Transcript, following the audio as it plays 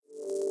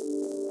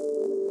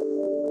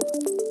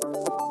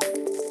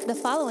The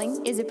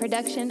following is a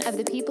production of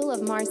the people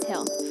of Mars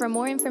Hill. For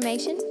more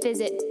information,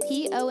 visit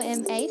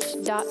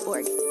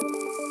pomh.org.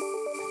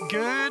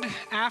 Good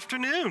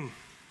afternoon.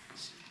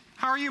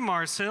 How are you,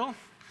 Mars Hill?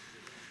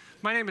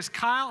 My name is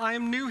Kyle. I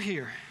am new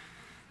here.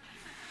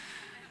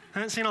 I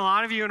haven't seen a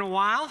lot of you in a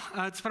while.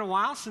 It's been a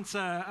while since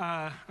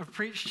I've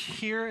preached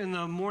here in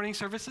the morning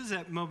services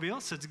at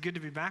Mobile, so it's good to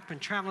be back. Been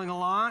traveling a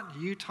lot,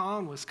 Utah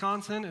and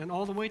Wisconsin, and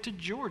all the way to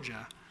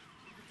Georgia.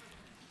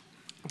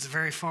 It's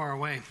very far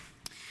away.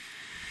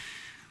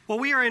 Well,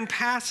 we are in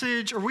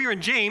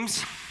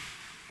James,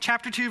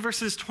 chapter 2,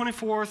 verses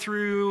 24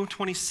 through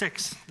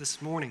 26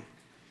 this morning.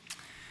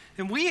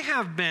 And we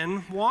have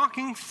been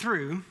walking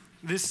through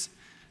this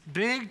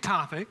big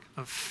topic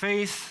of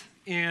faith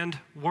and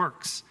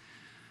works.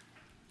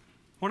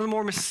 One of the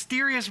more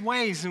mysterious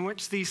ways in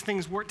which these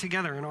things work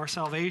together in our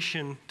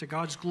salvation to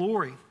God's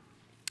glory.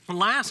 And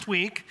last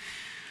week,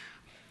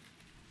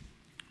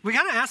 we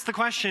kind of asked the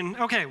question,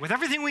 okay, with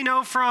everything we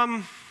know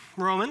from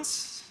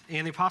Romans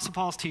and the Apostle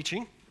Paul's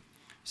teaching,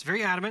 it's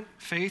very adamant,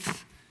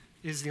 faith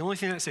is the only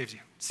thing that saves you.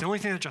 It's the only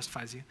thing that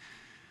justifies you.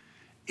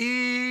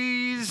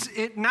 Is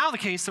it now the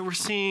case that we're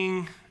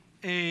seeing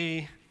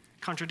a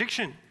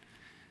contradiction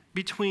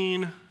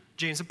between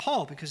James and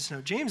Paul? Because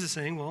James is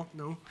saying, well,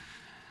 no,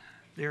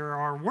 there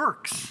are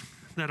works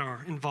that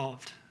are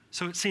involved.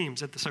 So it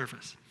seems at the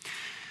surface.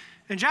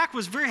 And Jack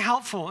was very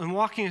helpful in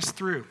walking us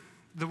through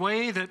the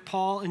way that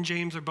Paul and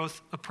James are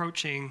both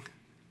approaching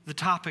the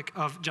topic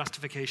of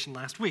justification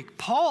last week.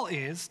 Paul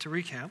is, to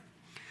recap,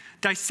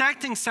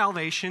 dissecting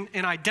salvation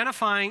and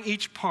identifying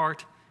each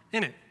part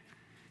in it.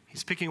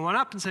 He's picking one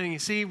up and saying, you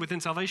see, within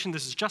salvation,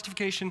 this is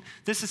justification,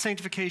 this is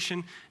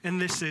sanctification, and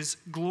this is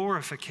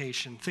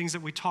glorification, things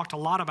that we talked a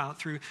lot about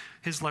through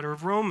his letter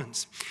of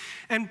Romans.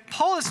 And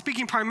Paul is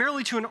speaking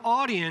primarily to an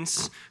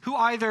audience who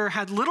either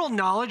had little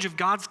knowledge of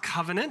God's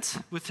covenant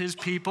with his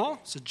people,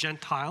 so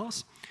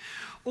Gentiles,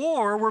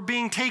 or were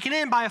being taken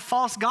in by a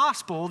false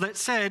gospel that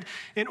said,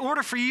 in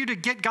order for you to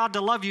get God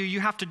to love you,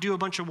 you have to do a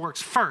bunch of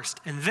works first,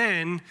 and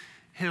then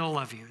he'll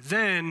love you.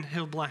 Then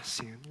he'll bless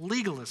you.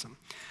 Legalism.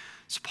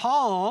 So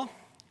Paul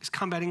is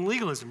combating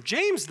legalism.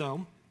 James,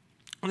 though,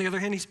 on the other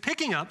hand, he's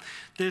picking up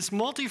this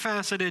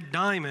multifaceted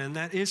diamond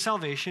that is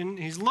salvation.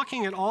 He's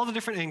looking at all the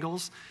different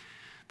angles,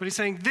 but he's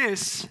saying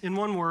this, in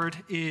one word,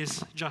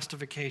 is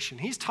justification.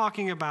 He's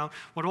talking about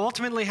what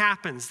ultimately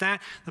happens,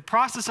 that the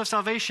process of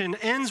salvation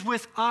ends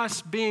with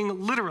us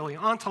being literally,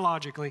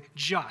 ontologically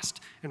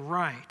just and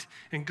right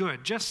and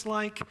good, just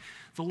like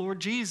the Lord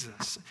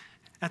Jesus.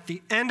 At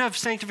the end of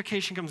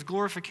sanctification comes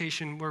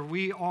glorification, where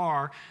we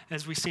are,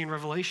 as we see in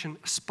Revelation,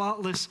 a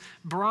spotless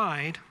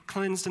bride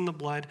cleansed in the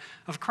blood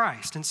of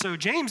Christ. And so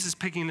James is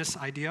picking this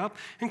idea up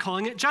and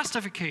calling it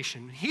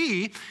justification.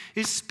 He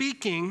is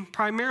speaking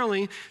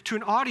primarily to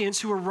an audience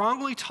who were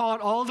wrongly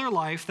taught all their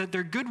life that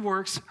their good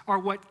works are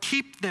what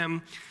keep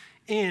them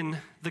in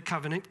the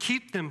covenant,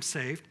 keep them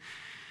saved.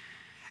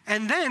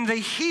 And then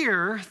they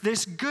hear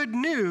this good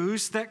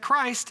news that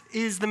Christ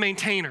is the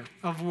maintainer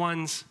of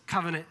one's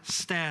covenant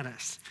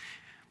status.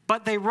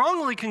 But they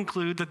wrongly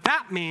conclude that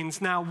that means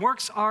now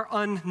works are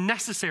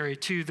unnecessary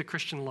to the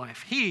Christian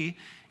life. He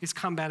is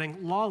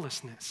combating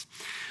lawlessness.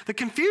 The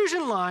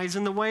confusion lies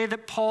in the way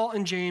that Paul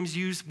and James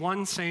use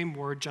one same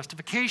word,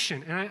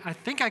 justification. And I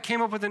think I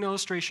came up with an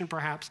illustration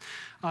perhaps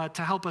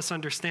to help us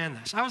understand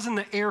this. I was in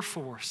the Air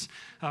Force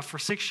for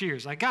 6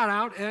 years. I got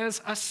out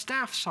as a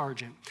staff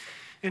sergeant.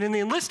 And in the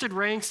enlisted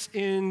ranks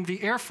in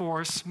the Air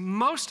Force,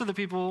 most of the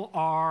people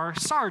are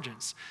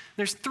sergeants.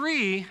 There's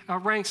three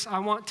ranks I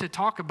want to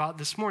talk about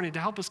this morning to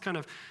help us kind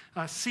of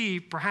see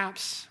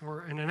perhaps,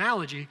 or an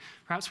analogy,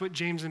 perhaps what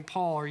James and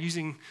Paul are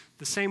using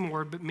the same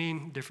word but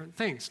mean different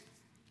things.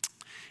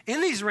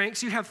 In these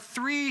ranks, you have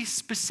three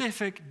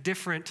specific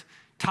different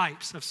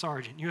types of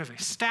sergeant. You have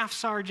a staff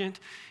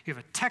sergeant, you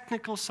have a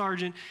technical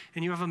sergeant,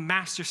 and you have a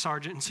master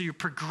sergeant. And so you're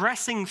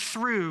progressing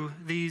through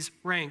these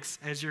ranks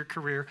as your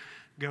career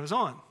goes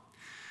on.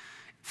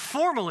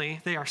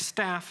 Formally, they are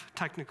staff,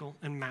 technical,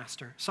 and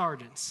master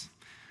sergeants.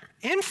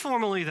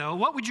 Informally, though,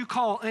 what would you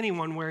call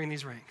anyone wearing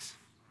these ranks?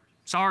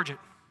 Sergeant,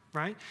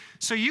 right?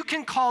 So you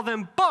can call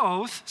them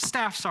both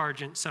staff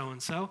sergeant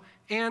so-and-so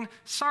and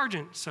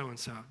sergeant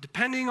so-and-so.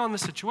 Depending on the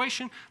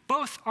situation,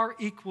 both are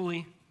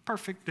equally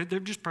perfect. They're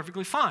just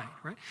perfectly fine,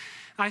 right?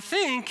 I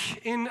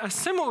think in a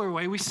similar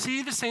way, we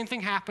see the same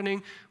thing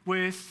happening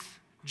with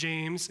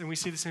James, and we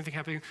see the same thing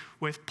happening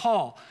with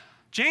Paul.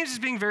 James is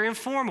being very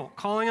informal,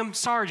 calling him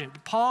sergeant.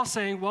 But Paul's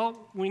saying,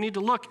 well, we need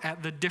to look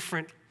at the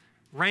different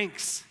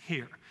ranks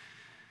here.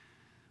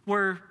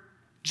 Where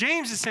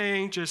James is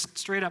saying just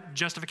straight up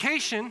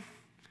justification,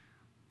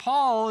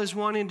 Paul is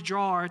wanting to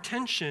draw our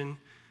attention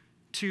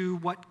to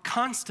what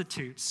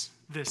constitutes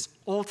this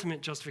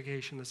ultimate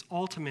justification, this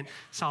ultimate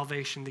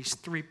salvation, these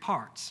three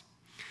parts.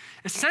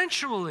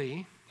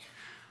 Essentially,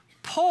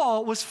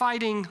 Paul was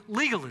fighting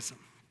legalism,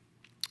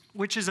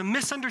 which is a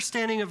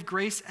misunderstanding of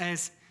grace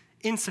as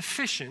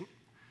insufficient,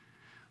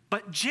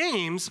 but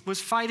James was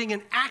fighting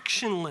an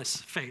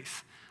actionless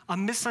faith, a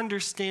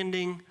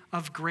misunderstanding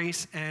of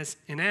grace as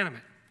inanimate.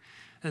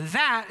 And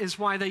that is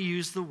why they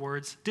use the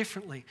words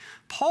differently.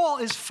 Paul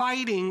is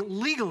fighting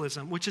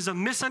legalism, which is a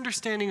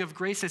misunderstanding of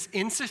grace as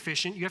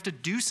insufficient. You have to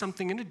do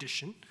something in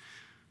addition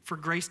for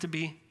grace to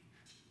be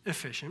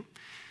efficient.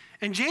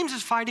 And James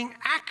is fighting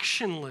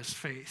actionless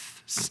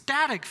faith,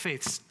 static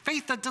faith,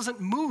 faith that doesn't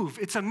move.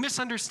 It's a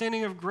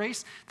misunderstanding of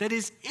grace that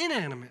is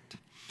inanimate.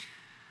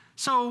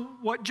 So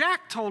what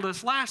Jack told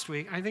us last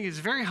week, I think is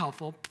very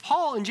helpful.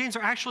 Paul and James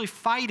are actually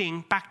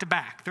fighting back to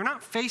back. They're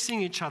not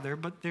facing each other,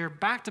 but they're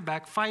back to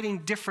back fighting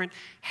different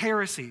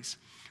heresies.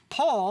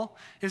 Paul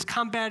is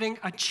combating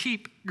a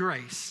cheap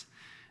grace.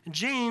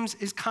 James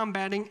is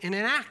combating an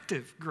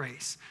inactive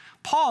grace.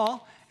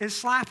 Paul is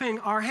slapping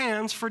our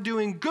hands for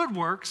doing good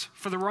works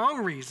for the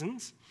wrong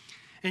reasons,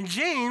 and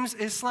James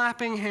is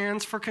slapping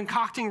hands for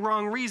concocting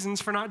wrong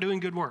reasons for not doing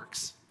good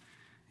works.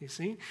 You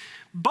see?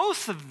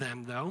 Both of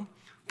them, though,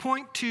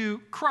 point to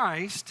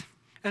Christ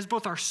as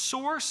both our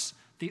source,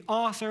 the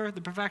author,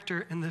 the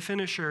perfecter, and the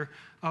finisher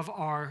of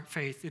our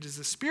faith. It is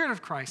the Spirit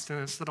of Christ in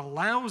us that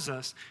allows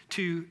us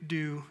to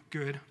do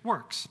good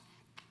works.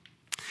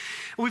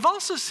 We've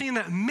also seen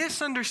that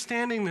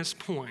misunderstanding this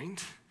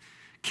point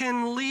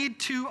can lead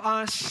to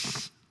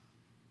us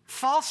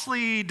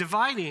falsely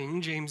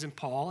dividing James and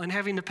Paul and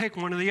having to pick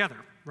one or the other,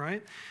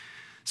 right?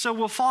 So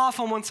we'll fall off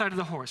on one side of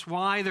the horse. We'll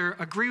either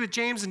agree with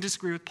James and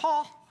disagree with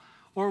Paul,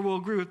 or we'll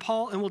agree with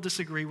Paul and we'll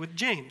disagree with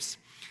James.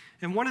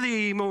 And one of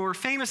the more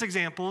famous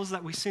examples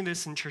that we see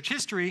this in church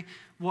history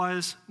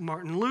was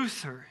Martin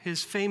Luther,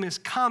 his famous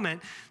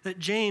comment that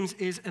James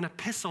is an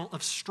epistle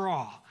of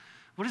straw.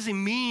 What does he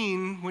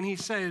mean when he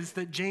says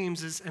that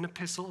James is an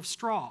epistle of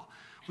straw?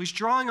 Well, he's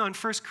drawing on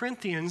 1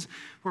 Corinthians,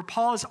 where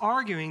Paul is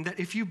arguing that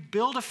if you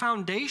build a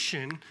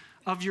foundation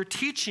of your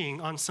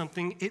teaching on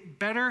something, it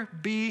better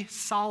be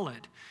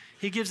solid.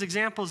 He gives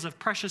examples of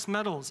precious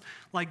metals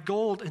like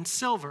gold and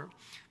silver,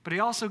 but he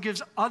also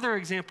gives other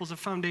examples of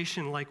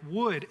foundation like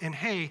wood and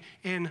hay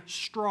and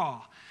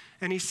straw.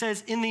 And he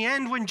says, in the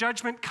end, when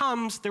judgment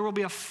comes, there will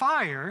be a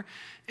fire,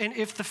 and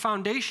if the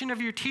foundation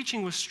of your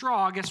teaching was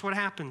straw, guess what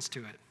happens to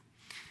it?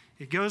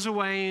 It goes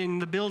away and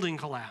the building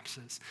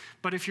collapses.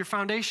 But if your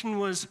foundation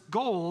was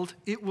gold,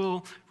 it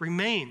will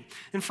remain.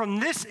 And from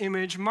this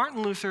image,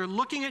 Martin Luther,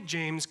 looking at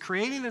James,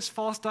 creating this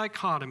false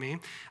dichotomy,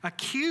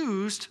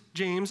 accused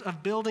James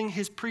of building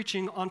his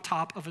preaching on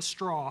top of a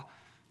straw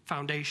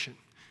foundation,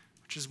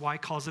 which is why he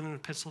calls it an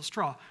epistle of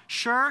straw.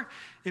 Sure,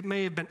 it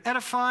may have been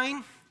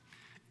edifying,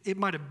 it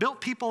might have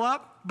built people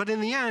up, but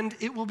in the end,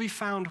 it will be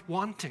found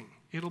wanting.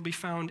 It'll be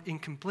found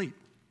incomplete.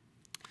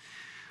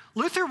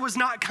 Luther was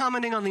not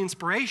commenting on the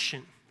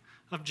inspiration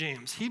of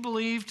James. He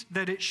believed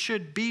that it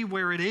should be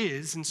where it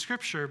is in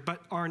Scripture, but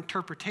our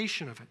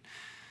interpretation of it.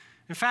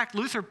 In fact,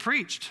 Luther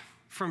preached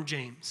from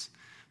James,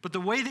 but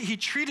the way that he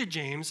treated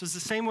James was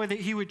the same way that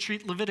he would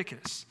treat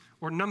Leviticus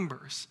or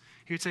Numbers.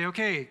 He would say,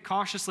 okay,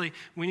 cautiously,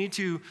 we need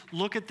to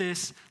look at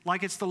this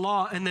like it's the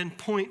law and then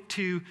point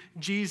to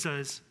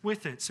Jesus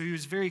with it. So he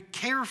was very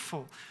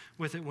careful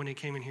with it when he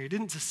came in here. He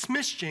didn't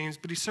dismiss James,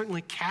 but he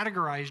certainly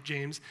categorized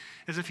James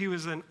as if he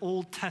was an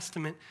Old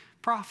Testament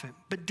prophet.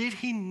 But did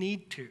he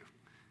need to?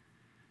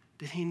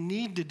 Did he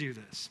need to do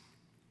this?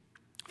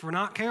 If we're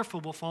not careful,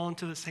 we'll fall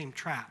into the same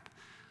trap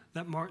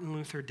that Martin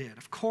Luther did.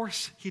 Of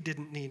course, he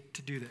didn't need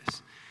to do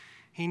this.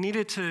 He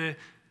needed to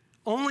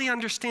only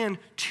understand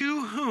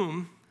to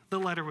whom the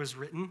letter was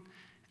written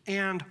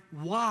and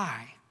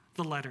why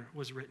the letter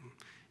was written.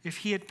 If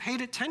he had paid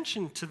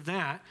attention to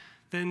that,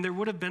 then there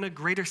would have been a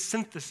greater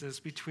synthesis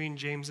between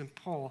James and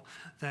Paul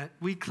that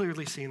we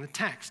clearly see in the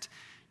text.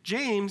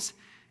 James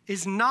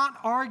is not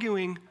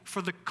arguing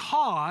for the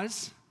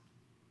cause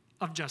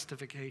of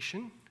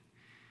justification.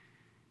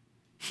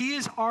 He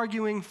is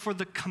arguing for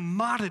the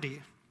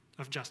commodity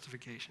of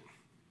justification.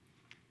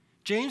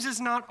 James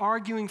is not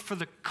arguing for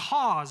the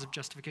cause of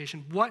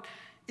justification. What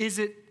is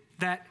it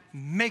that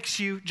makes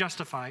you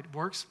justified?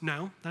 Works?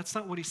 No, that's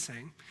not what he's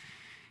saying.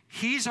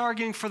 He's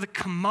arguing for the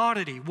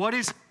commodity. What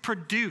is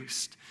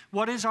produced?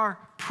 What is our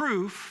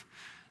proof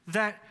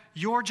that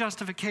your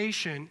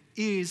justification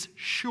is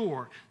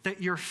sure,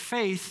 that your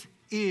faith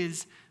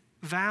is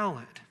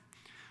valid?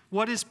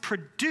 What is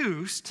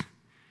produced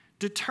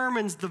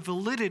determines the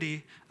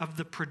validity of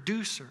the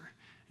producer.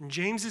 And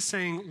James is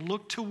saying,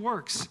 look to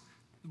works,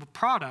 the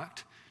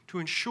product, to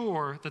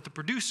ensure that the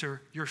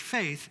producer, your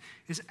faith,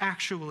 is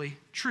actually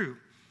true.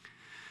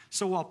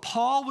 So while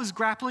Paul was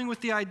grappling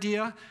with the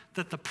idea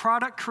that the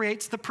product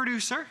creates the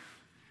producer,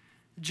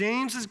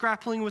 James is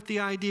grappling with the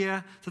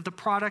idea that the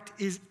product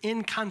is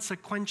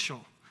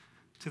inconsequential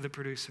to the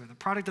producer. The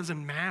product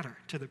doesn't matter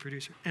to the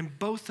producer, and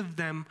both of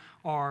them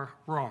are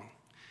wrong.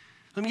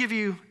 Let me give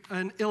you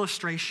an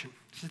illustration.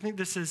 I think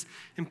this is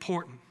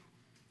important.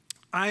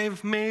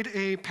 I've made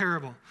a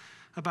parable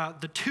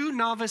about the two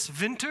novice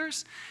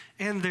vintners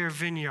and their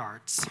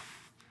vineyards.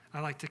 I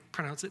like to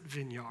pronounce it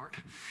vineyard.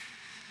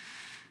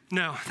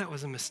 No, that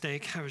was a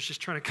mistake. I was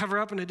just trying to cover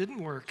up and it didn't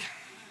work.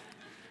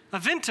 A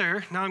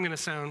vintner, now I'm going to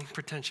sound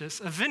pretentious,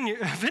 a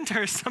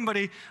vintner is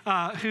somebody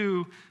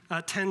who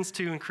tends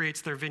to and creates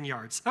their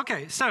vineyards.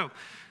 Okay, so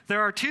there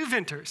are two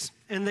vintners,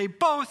 and they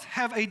both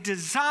have a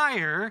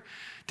desire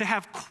to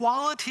have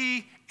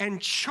quality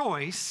and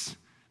choice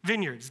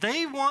vineyards.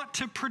 They want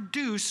to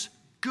produce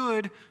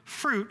good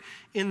fruit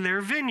in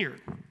their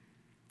vineyard.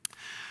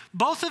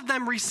 Both of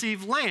them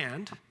receive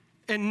land,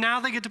 and now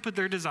they get to put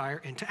their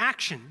desire into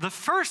action. The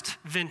first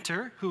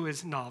vintner, who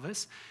is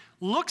novice,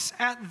 looks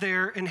at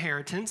their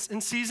inheritance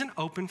and sees an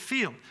open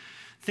field.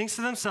 Thinks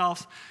to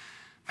themselves,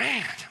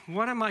 man,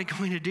 what am I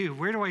going to do?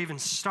 Where do I even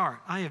start?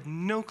 I have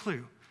no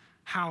clue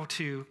how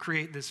to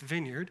create this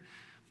vineyard,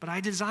 but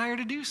I desire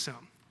to do so.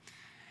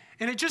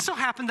 And it just so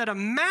happened that a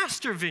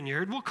master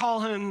vineyard, we'll call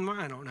him,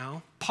 I don't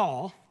know,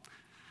 Paul,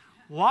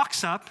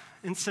 walks up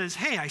and says,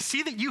 hey, I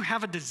see that you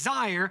have a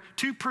desire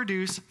to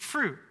produce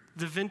fruit.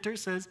 The vintner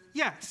says,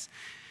 yes.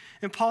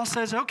 And Paul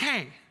says,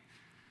 okay,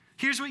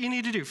 here's what you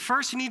need to do.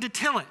 First, you need to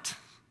till it.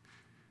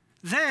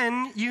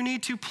 Then you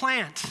need to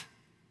plant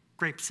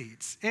grape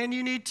seeds. And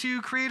you need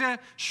to create a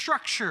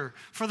structure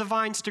for the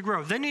vines to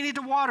grow. Then you need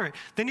to water it.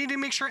 Then you need to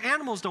make sure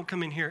animals don't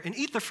come in here and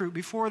eat the fruit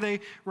before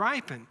they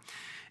ripen.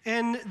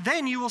 And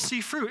then you will see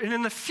fruit. And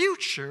in the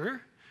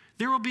future,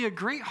 there will be a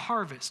great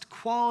harvest,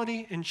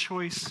 quality and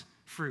choice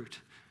fruit.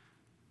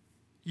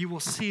 You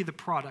will see the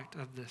product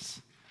of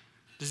this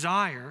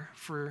desire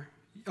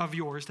of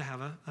yours to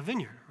have a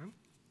vineyard. Right?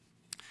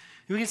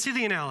 We can see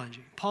the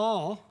analogy.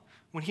 Paul,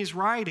 when he's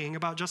writing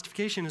about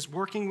justification, is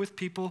working with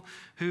people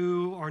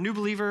who are new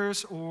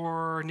believers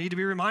or need to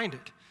be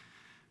reminded,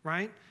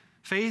 right?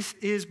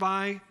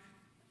 Salvation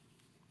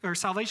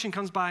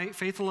comes by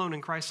faith alone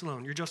in Christ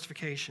alone, your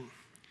justification.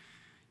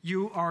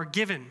 You are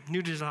given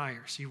new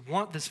desires. You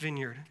want this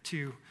vineyard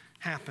to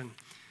happen.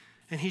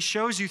 And he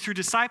shows you through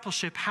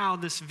discipleship how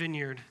this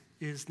vineyard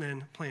is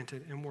then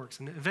planted and works.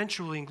 And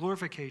eventually, in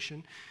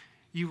glorification,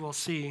 you will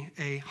see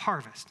a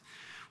harvest.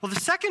 Well, the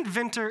second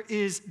vintner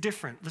is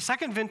different. The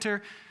second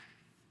vintner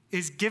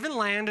is given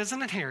land as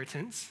an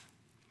inheritance,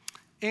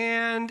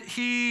 and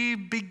he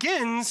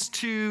begins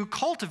to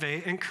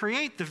cultivate and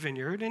create the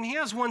vineyard, and he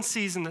has one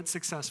season that's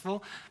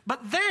successful,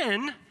 but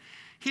then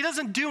he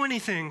doesn't do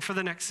anything for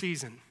the next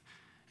season,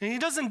 and he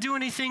doesn't do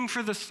anything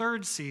for the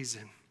third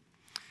season.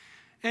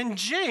 And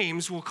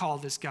James, we'll call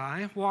this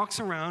guy,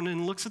 walks around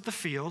and looks at the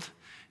field,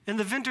 and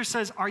the vintner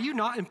says, are you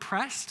not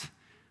impressed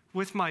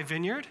with my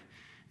vineyard?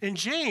 And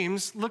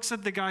James looks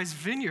at the guy's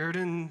vineyard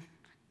and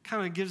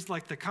kind of gives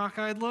like the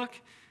cockeyed look,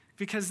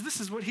 because this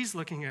is what he's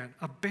looking at,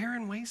 a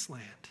barren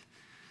wasteland.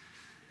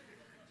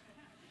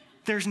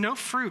 There's no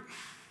fruit,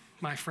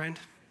 my friend.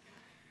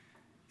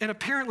 And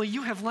apparently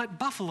you have let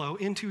buffalo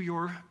into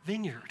your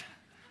vineyard.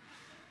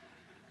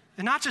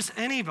 And not just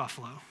any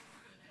buffalo.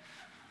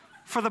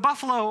 For the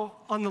buffalo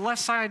on the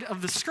left side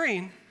of the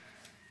screen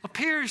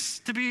appears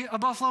to be a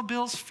Buffalo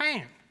Bills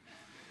fan,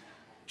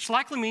 which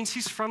likely means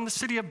he's from the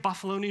city of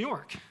Buffalo, New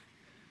York.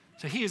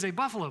 So he is a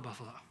buffalo.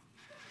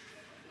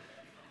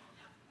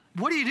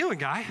 What are you doing,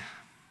 guy?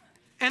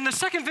 And the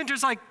second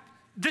vintner's like,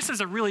 this is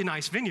a really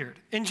nice vineyard.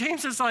 And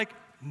James is like,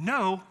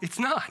 no, it's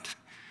not.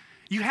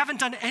 You haven't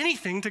done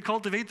anything to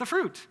cultivate the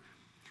fruit.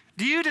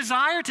 Do you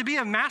desire to be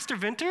a master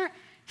vintner?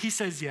 He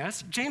says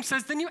yes. James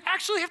says, then you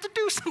actually have to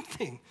do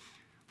something.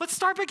 Let's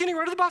start by getting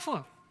rid of the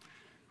buffalo,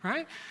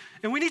 right?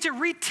 And we need to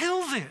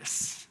retill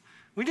this.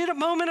 We need a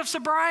moment of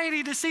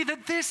sobriety to see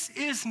that this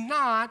is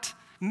not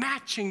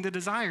matching the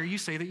desire you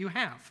say that you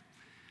have.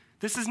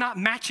 This is not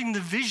matching the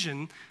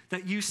vision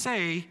that you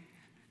say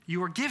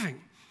you are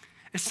giving.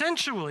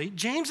 Essentially,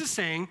 James is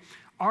saying,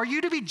 are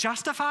you to be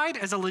justified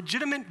as a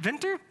legitimate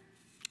vintner?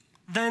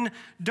 Then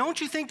don't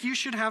you think you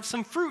should have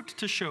some fruit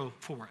to show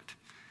for it?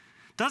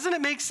 Doesn't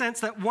it make sense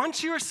that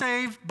once you are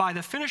saved by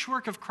the finished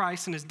work of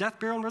Christ and his death,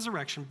 burial, and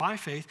resurrection by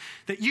faith,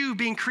 that you,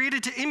 being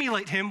created to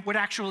emulate him, would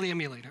actually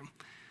emulate him?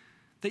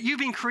 That you,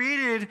 being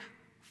created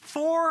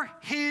for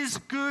his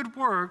good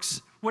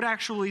works, would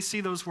actually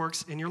see those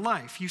works in your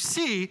life. You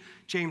see,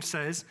 James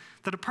says,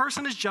 that a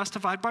person is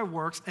justified by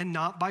works and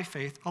not by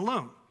faith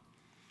alone.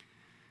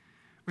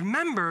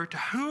 Remember, to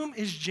whom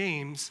is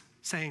James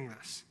saying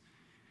this?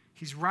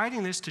 He's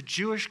writing this to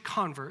Jewish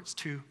converts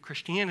to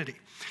Christianity.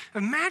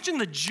 Imagine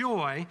the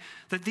joy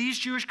that these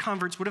Jewish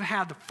converts would have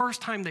had the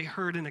first time they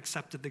heard and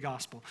accepted the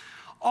gospel.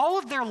 All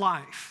of their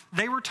life,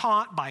 they were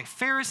taught by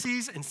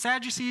Pharisees and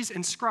Sadducees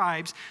and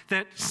scribes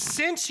that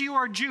since you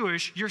are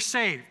Jewish, you're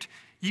saved.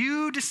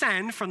 You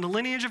descend from the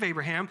lineage of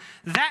Abraham.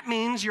 That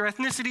means your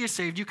ethnicity is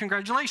saved. You,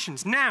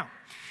 congratulations. Now,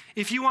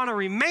 if you want to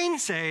remain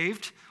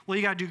saved, well,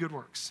 you got to do good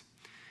works.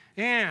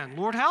 And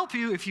Lord help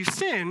you if you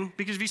sin,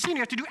 because if you sin, you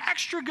have to do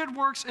extra good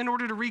works in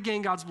order to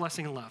regain God's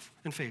blessing and love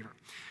and favor.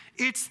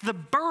 It's the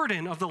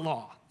burden of the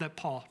law that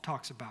Paul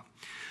talks about.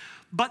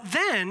 But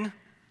then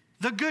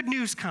the good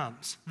news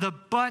comes. The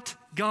but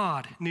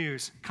God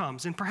news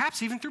comes. And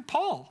perhaps even through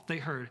Paul, they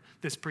heard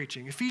this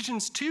preaching.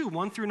 Ephesians 2,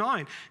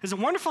 1-9 is a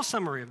wonderful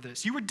summary of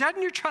this. You were dead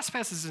in your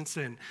trespasses and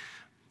sin.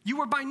 You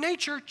were by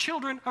nature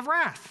children of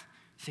wrath.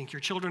 Think you're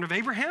children of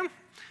Abraham?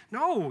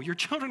 No, you're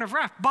children of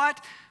wrath.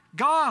 But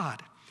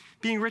God,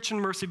 being rich in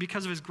mercy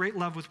because of his great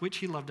love with which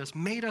he loved us,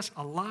 made us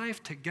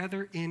alive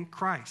together in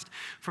Christ.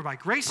 For by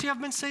grace you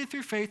have been saved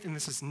through faith, and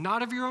this is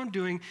not of your own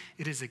doing.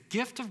 It is a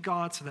gift of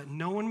God so that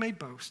no one may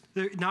boast,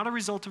 not a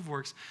result of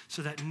works,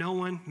 so that no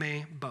one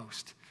may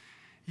boast.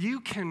 You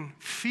can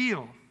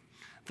feel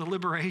the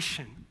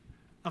liberation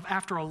of,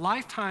 after a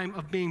lifetime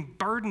of being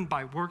burdened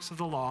by works of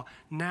the law,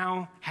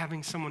 now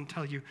having someone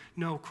tell you,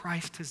 no,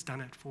 Christ has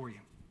done it for you.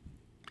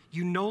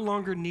 You no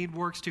longer need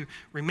works to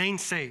remain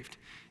saved.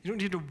 You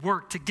don't need to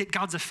work to get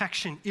God's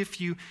affection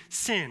if you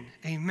sin.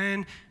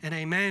 Amen and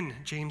amen,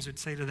 James would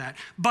say to that.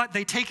 But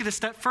they take it a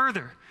step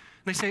further.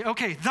 They say,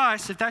 okay,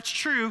 thus, if that's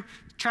true,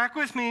 track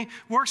with me,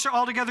 works are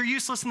altogether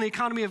useless in the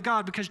economy of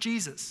God because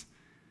Jesus.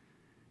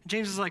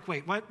 James is like,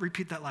 wait, what?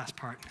 Repeat that last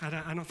part.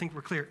 I don't think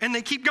we're clear. And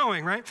they keep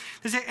going, right?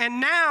 They say,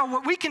 and now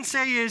what we can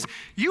say is,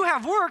 you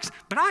have works,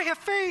 but I have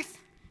faith.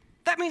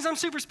 That means I'm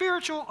super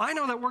spiritual. I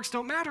know that works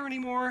don't matter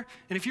anymore.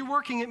 And if you're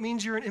working, it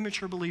means you're an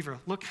immature believer.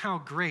 Look how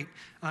great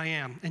I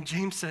am. And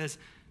James says,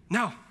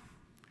 no,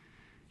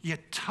 you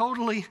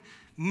totally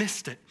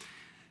missed it.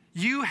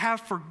 You have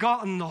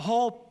forgotten the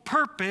whole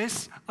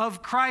purpose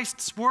of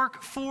Christ's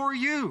work for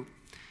you.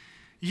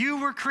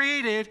 You were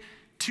created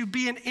to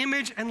be an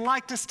image and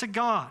likeness to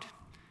God,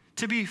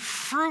 to be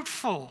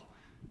fruitful,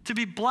 to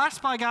be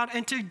blessed by God,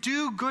 and to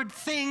do good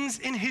things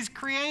in his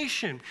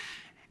creation.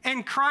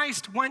 And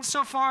Christ went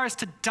so far as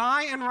to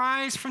die and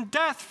rise from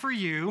death for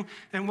you.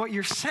 And what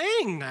you're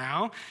saying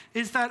now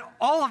is that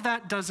all of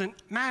that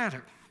doesn't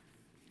matter.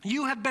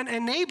 You have been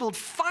enabled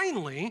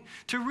finally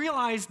to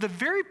realize the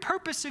very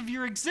purpose of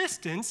your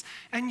existence,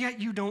 and yet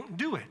you don't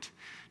do it.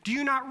 Do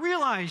you not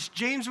realize,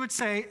 James would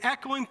say,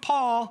 echoing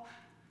Paul,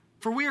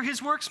 for we are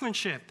his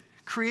workmanship,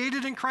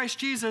 created in Christ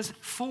Jesus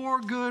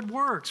for good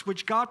works,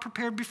 which God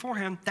prepared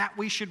beforehand that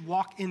we should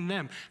walk in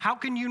them. How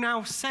can you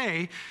now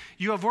say,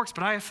 you have works,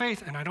 but I have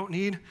faith, and I don't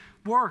need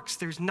works?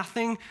 There's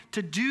nothing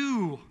to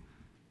do.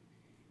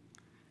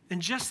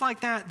 And just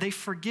like that, they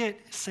forget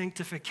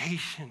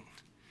sanctification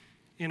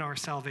in our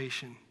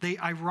salvation. They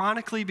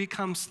ironically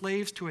become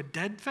slaves to a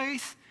dead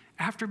faith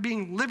after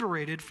being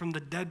liberated from the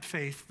dead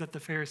faith that the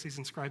Pharisees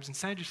and scribes and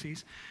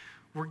Sadducees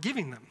were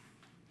giving them.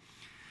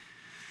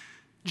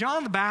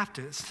 John the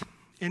Baptist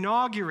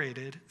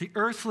inaugurated the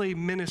earthly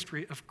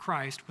ministry of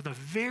Christ with a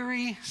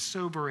very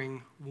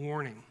sobering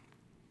warning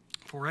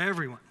for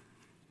everyone.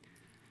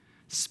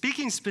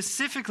 Speaking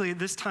specifically at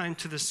this time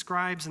to the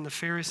scribes and the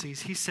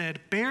Pharisees, he said,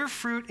 bear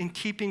fruit in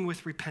keeping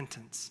with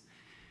repentance.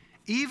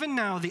 Even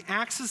now the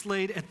axe is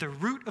laid at the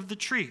root of the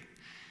tree.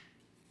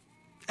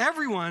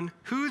 Everyone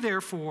who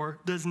therefore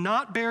does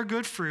not bear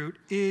good fruit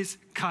is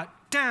cut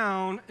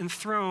down and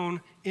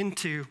thrown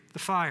into the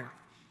fire.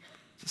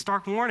 It's a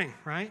stark warning,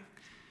 right?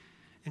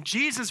 And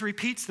Jesus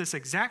repeats this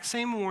exact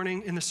same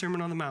warning in the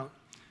Sermon on the Mount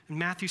in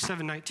Matthew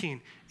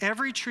 7:19.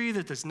 Every tree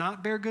that does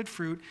not bear good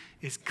fruit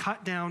is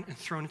cut down and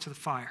thrown into the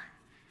fire.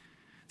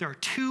 There are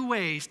two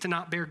ways to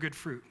not bear good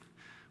fruit.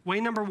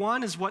 Way number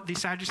one is what the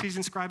Sadducees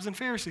and scribes and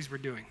Pharisees were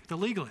doing, the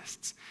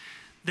legalists.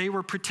 They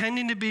were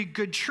pretending to be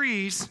good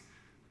trees,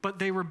 but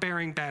they were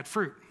bearing bad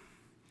fruit.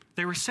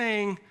 They were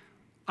saying,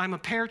 I'm a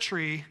pear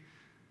tree,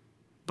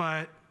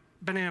 but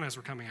bananas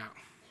were coming out,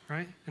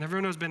 right? And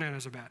everyone knows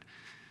bananas are bad.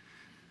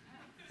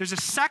 There's a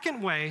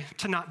second way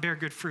to not bear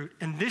good fruit,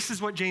 and this is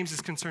what James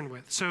is concerned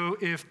with. So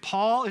if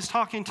Paul is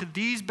talking to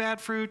these bad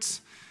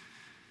fruits,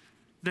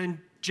 then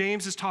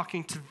James is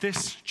talking to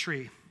this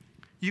tree.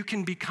 You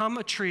can become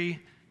a tree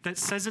that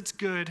says it's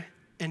good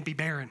and be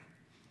barren,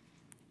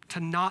 to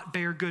not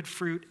bear good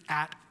fruit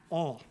at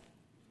all.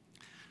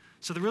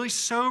 So the really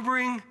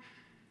sobering,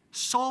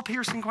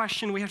 soul-piercing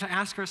question we have to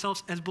ask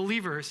ourselves as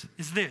believers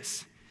is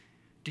this: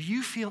 do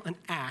you feel an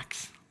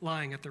axe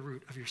lying at the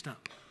root of your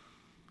stump?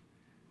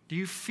 Do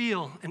you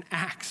feel an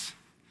axe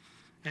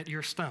at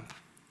your stump?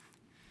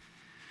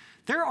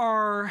 There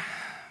are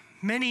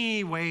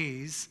many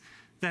ways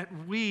that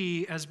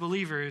we as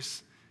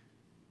believers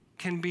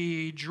can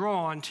be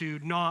drawn to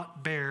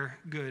not bear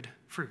good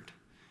fruit.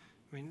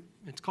 I mean,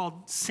 it's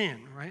called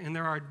sin, right? And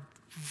there are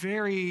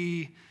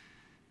varied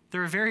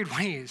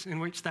ways in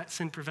which that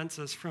sin prevents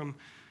us from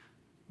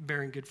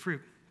bearing good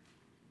fruit.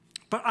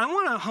 But I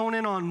want to hone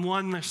in on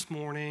one this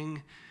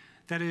morning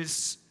that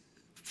is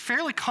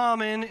fairly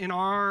common in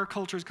our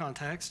culture's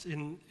context,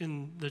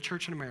 in the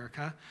church in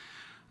America,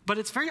 but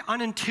it's very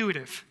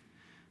unintuitive,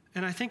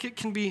 and I think it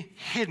can be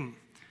hidden.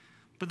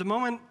 But the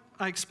moment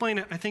I explain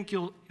it, I think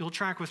you'll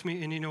track with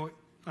me and you know what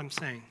I'm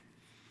saying.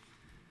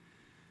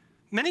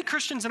 Many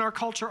Christians in our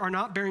culture are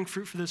not bearing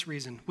fruit for this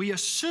reason. We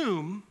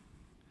assume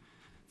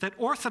that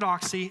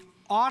orthodoxy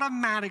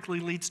automatically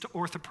leads to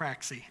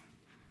orthopraxy,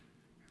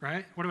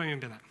 right? What do I mean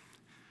by that?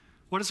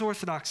 What does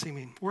orthodoxy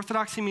mean?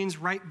 Orthodoxy means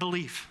right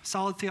belief,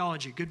 solid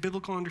theology, good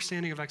biblical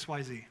understanding of X,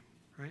 Y, Z,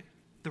 right?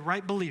 The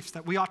right beliefs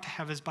that we ought to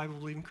have as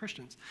Bible-believing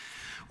Christians.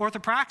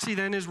 Orthopraxy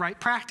then is right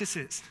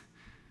practices,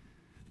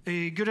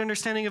 a good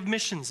understanding of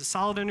missions, a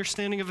solid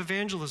understanding of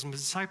evangelism,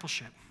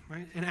 discipleship,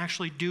 right? And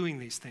actually doing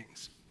these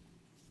things.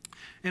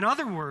 In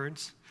other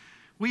words,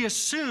 we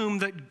assume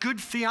that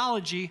good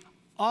theology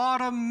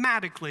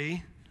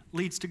automatically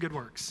leads to good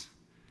works.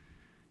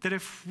 That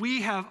if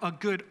we have a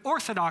good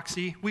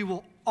orthodoxy, we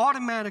will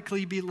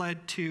automatically be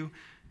led to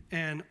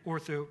an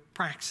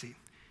orthopraxy.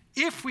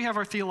 If we have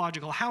our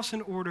theological house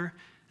in order,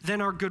 then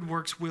our good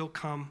works will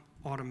come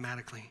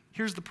automatically.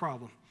 Here's the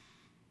problem.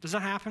 Does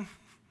that happen?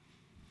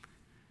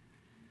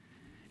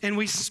 And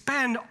we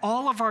spend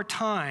all of our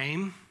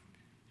time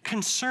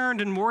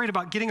concerned and worried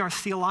about getting our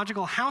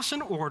theological house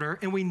in order,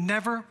 and we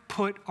never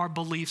put our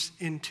beliefs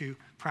into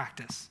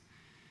practice.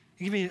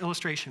 I'll give you an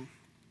illustration.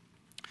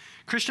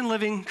 Christian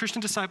living, Christian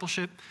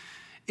discipleship,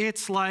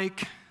 it's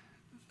like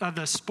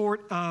the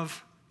sport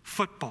of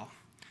football.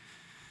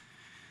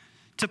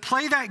 To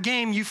play that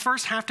game, you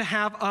first have to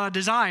have a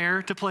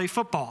desire to play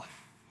football,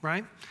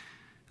 right?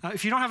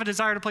 If you don't have a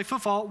desire to play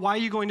football, why are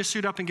you going to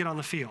suit up and get on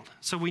the field?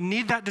 So we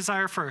need that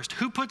desire first.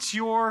 Who puts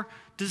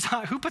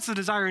the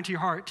desire into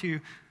your heart to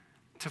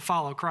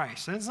follow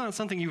Christ? That's not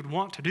something you would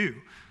want to do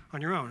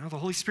on your own. The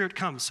Holy Spirit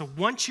comes. So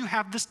once you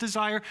have this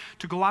desire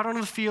to go out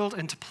onto the field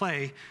and to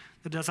play,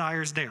 the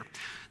desire is there.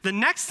 The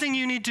next thing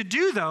you need to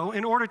do, though,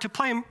 in order to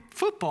play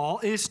football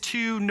is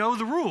to know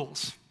the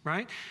rules,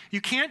 right?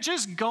 You can't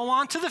just go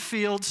onto the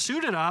field,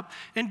 suit it up,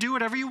 and do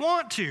whatever you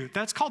want to.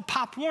 That's called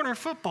Pop Warner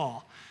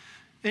football.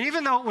 And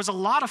even though it was a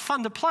lot of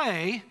fun to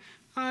play,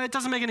 it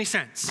doesn't make any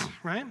sense,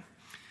 right?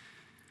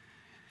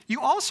 You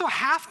also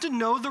have to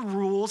know the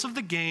rules of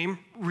the game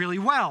really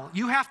well.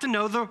 You have to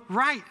know the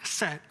right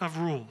set of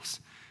rules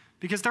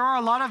because there are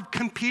a lot of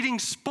competing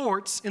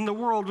sports in the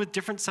world with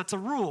different sets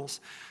of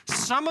rules.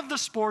 Some of the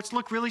sports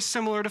look really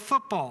similar to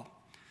football,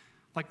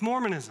 like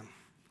Mormonism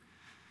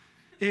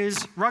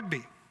is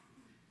rugby,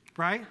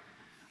 right?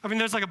 I mean,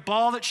 there's like a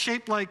ball that's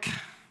shaped like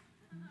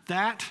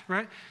that,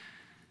 right?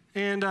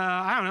 And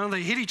I don't know,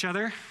 they hit each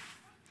other.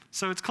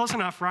 So it's close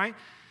enough, right?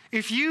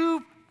 If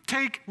you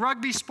take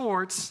rugby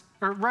sports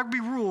or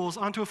rugby rules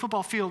onto a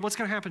football field, what's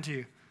going to happen to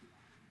you?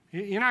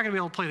 You're not going to be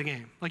able to play the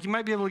game. Like you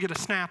might be able to get a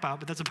snap out,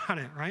 but that's about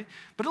it, right?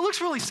 But it looks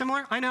really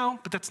similar, I know,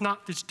 but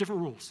it's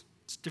different rules.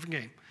 It's a different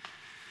game.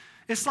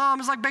 Islam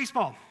is like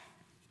baseball.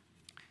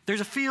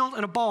 There's a field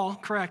and a ball,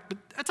 correct, but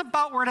that's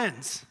about where it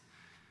ends,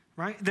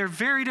 right? They're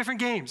very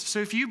different games. So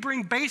if you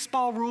bring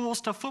baseball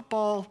rules to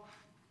football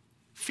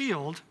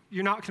field,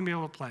 you're not going to be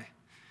able to play.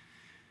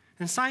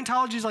 And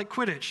Scientology is like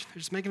Quidditch. They're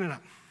just making it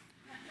up.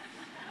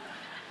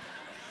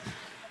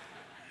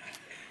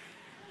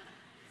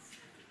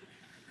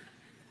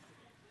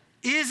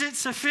 Is it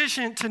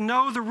sufficient to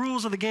know the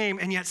rules of the game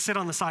and yet sit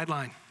on the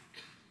sideline?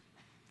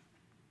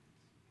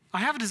 I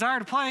have a desire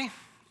to play.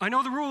 I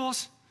know the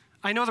rules.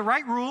 I know the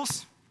right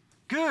rules.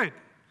 Good.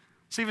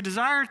 So you have a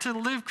desire to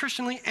live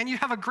Christianly and you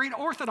have a great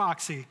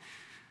orthodoxy.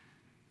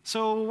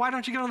 So why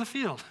don't you get on the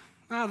field?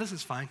 Oh, this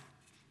is fine.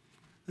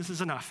 This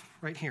is enough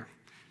right here.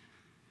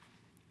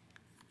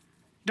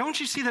 Don't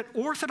you see that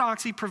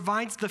orthodoxy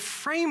provides the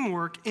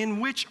framework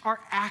in which our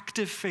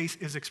active faith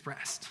is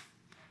expressed?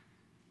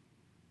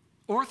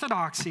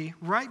 Orthodoxy,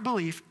 right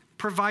belief,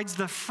 provides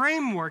the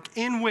framework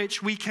in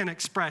which we can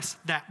express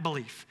that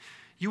belief.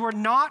 You are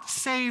not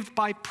saved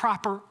by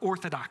proper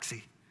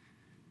orthodoxy.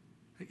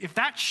 If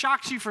that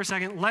shocks you for a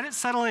second, let it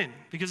settle in,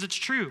 because it's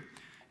true.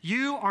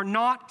 You are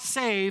not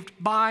saved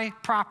by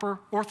proper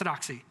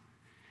orthodoxy.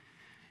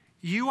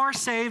 You are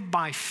saved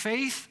by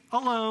faith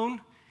alone,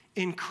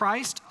 in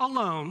Christ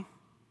alone,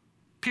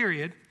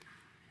 period.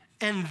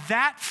 And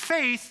that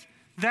faith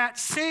that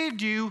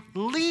saved you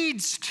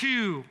leads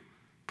to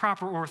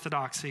proper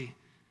orthodoxy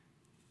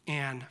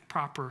and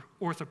proper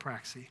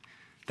orthopraxy.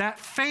 That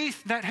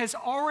faith that has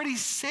already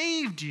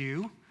saved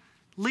you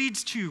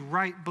leads to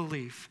right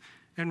belief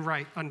and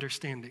right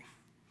understanding.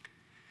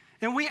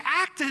 And we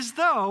act as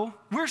though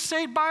we're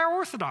saved by our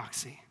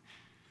orthodoxy.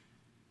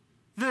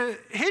 The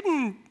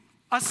hidden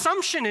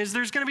assumption is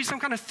there's going to be some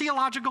kind of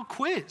theological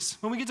quiz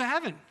when we get to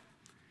heaven.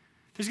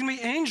 There's going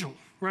to be an angel,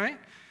 right?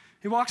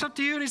 He walks up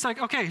to you and he's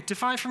like, okay,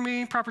 define for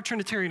me proper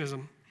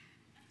Trinitarianism,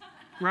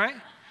 right?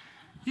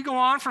 You go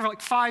on for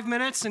like 5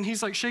 minutes and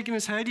he's like shaking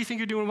his head. You think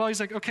you're doing well. He's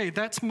like, okay,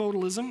 that's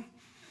modalism.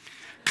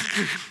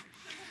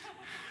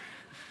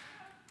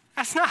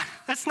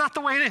 That's not the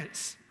way it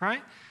is,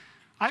 right?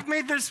 I've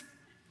made this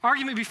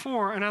argument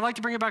before and I'd like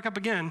to bring it back up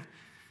again.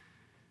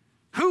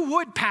 Who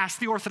would pass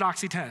the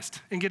orthodoxy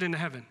test and get into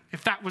heaven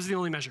if that was the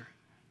only measure?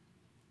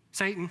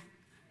 Satan.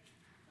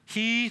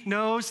 He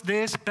knows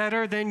this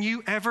better than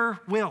you ever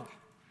will.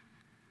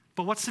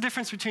 But what's the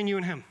difference between you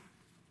and him?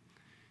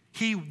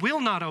 He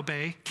will not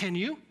obey. Can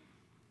you?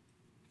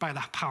 By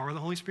the power of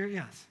the Holy Spirit,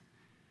 yes.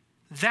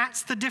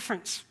 That's the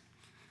difference.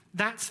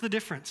 That's the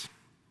difference.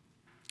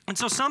 And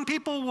so some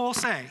people will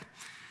say,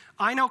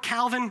 I know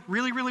Calvin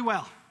really, really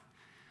well.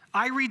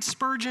 I read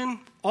Spurgeon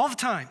all the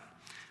time.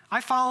 I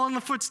follow in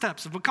the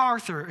footsteps of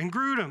MacArthur and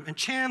Grudem and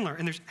Chandler,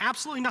 and there's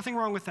absolutely nothing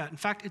wrong with that. In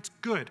fact, it's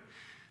good.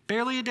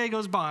 Barely a day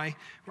goes by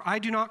where I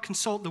do not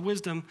consult the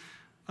wisdom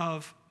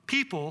of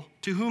people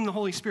to whom the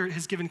Holy Spirit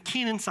has given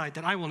keen insight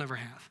that I will never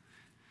have.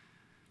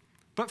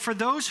 But for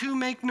those who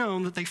make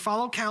known that they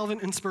follow Calvin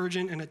and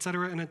Spurgeon and et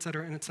cetera, and et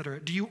cetera, and et cetera,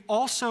 do you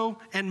also,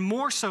 and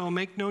more so,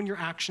 make known your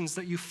actions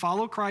that you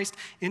follow Christ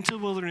into the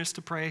wilderness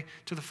to pray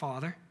to the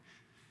Father?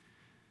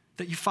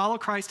 That you follow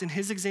Christ in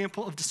his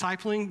example of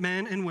discipling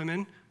men and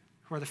women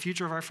who are the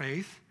future of our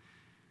faith?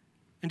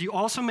 And do you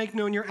also make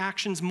known your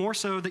actions more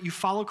so that you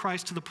follow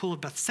Christ to the pool of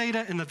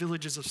Bethsaida and the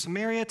villages of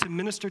Samaria to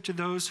minister to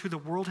those who the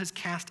world has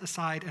cast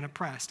aside and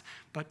oppressed,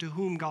 but to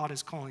whom God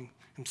is calling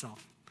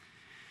himself?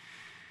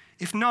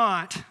 If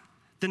not,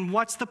 then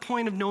what's the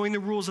point of knowing the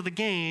rules of the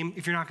game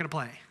if you're not going to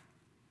play?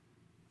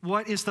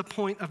 What is the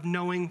point of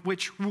knowing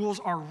which rules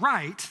are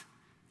right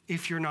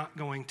if you're not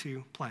going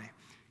to play?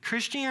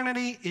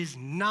 Christianity is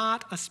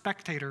not a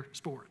spectator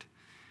sport.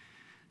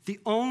 The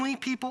only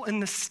people in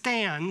the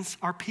stands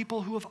are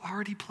people who have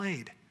already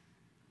played.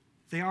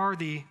 They are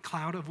the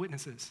cloud of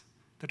witnesses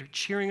that are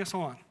cheering us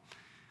on.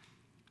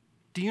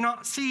 Do you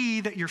not see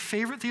that your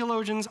favorite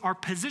theologians are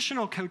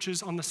positional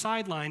coaches on the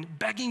sideline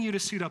begging you to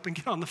suit up and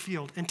get on the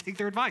field and take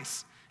their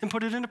advice and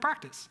put it into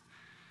practice?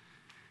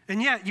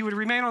 And yet you would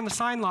remain on the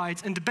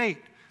sidelines and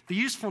debate the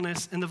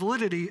usefulness and the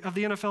validity of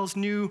the NFL's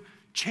new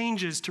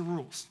changes to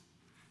rules.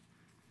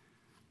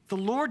 The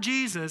Lord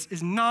Jesus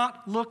is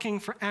not looking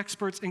for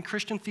experts in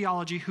Christian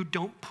theology who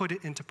don't put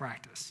it into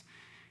practice.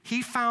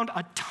 He found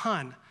a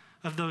ton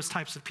of those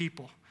types of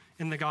people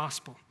in the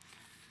gospel.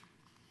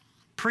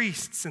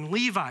 Priests and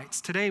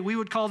Levites, today we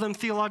would call them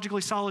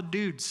theologically solid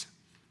dudes.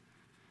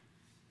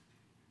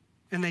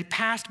 And they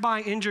passed by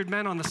injured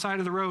men on the side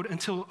of the road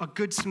until a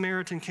good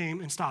Samaritan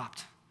came and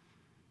stopped.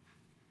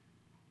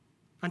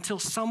 Until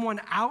someone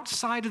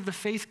outside of the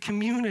faith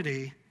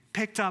community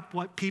picked up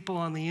what people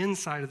on the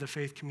inside of the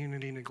faith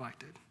community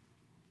neglected.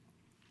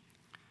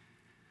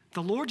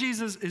 The Lord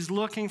Jesus is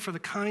looking for the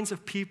kinds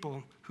of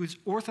people whose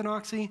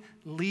orthodoxy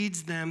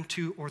leads them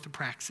to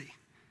orthopraxy.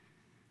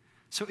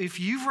 So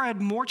if you've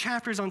read more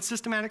chapters on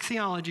systematic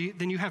theology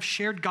than you have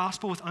shared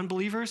gospel with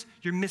unbelievers,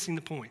 you're missing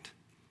the point.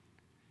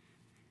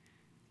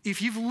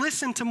 If you've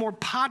listened to more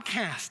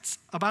podcasts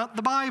about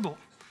the Bible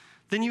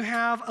than you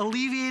have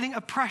alleviating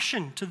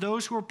oppression to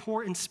those who are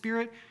poor in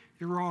spirit,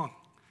 you're wrong.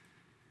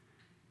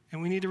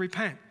 And we need to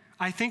repent.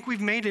 I think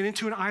we've made it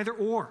into an either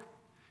or.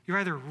 You're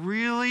either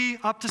really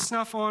up to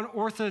snuff on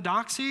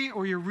orthodoxy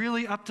or you're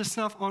really up to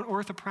snuff on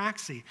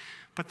orthopraxy.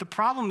 But the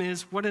problem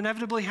is what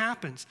inevitably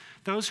happens.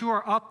 Those who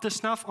are up to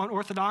snuff on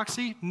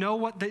orthodoxy know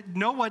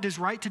what is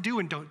right to do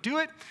and don't do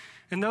it.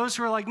 And those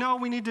who are like, no,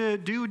 we need to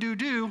do,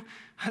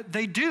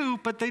 they do,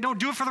 but they don't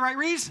do it for the right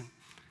reason.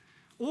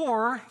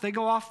 Or they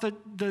go off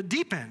the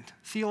deep end,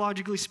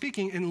 theologically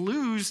speaking, and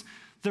lose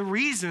the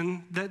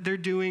reason that they're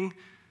doing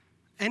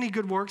any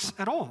good works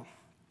at all.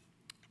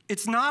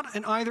 It's not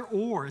an either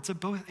or, it's a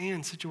both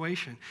and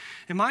situation.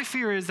 And my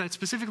fear is that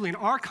specifically in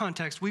our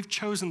context, we've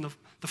chosen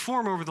the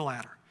former over the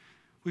latter.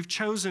 We've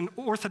chosen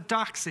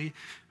orthodoxy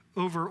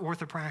over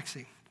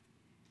orthopraxy.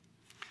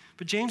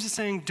 But James is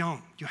saying,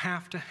 don't. You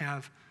have to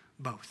have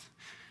both.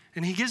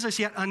 And he gives us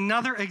yet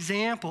another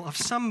example of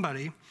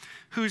somebody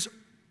whose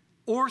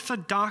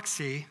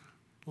orthodoxy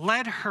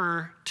led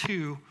her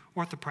to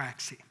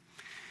orthopraxy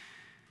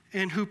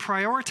and who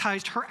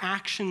prioritized her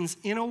actions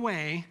in a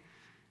way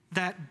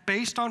that,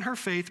 based on her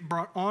faith,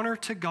 brought honor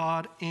to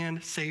God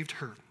and saved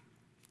her.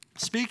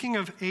 Speaking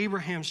of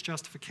Abraham's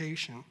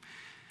justification,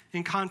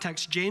 in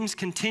context, James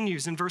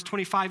continues in verse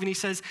 25, and he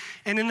says,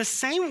 and in the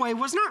same way,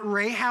 was not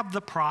Rahab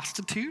the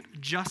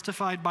prostitute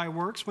justified by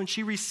works when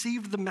she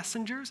received the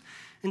messengers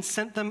and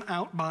sent them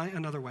out by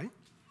another way?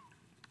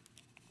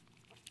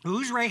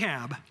 Who's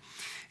Rahab,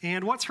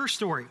 and what's her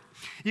story?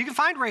 You can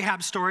find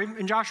Rahab's story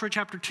in Joshua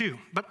chapter 2,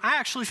 but I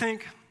actually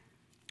think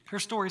her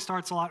story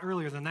starts a lot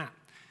earlier than that.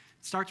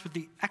 It starts with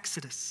the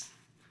exodus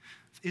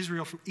of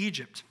Israel from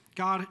Egypt.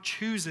 God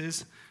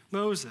chooses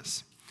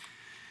Moses.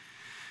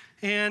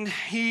 And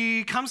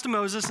he comes to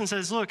Moses and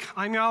says, look,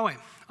 I'm Yahweh.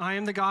 I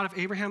am the God of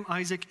Abraham,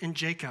 Isaac, and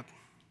Jacob.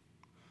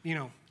 You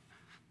know,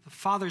 the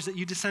fathers that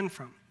you descend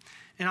from.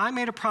 And I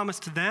made a promise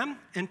to them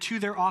and to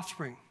their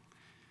offspring.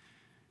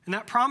 And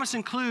that promise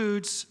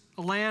includes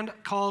a land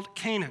called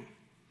Canaan.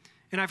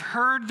 And I've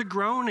heard the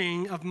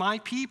groaning of my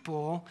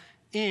people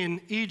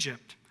in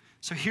Egypt.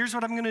 So here's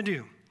what I'm going to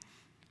do.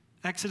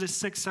 Exodus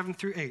 6, 7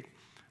 through 8.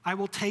 I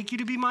will take you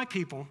to be my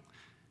people,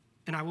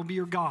 and I will be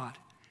your God.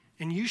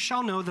 And you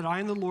shall know that I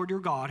am the Lord your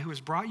God, who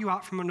has brought you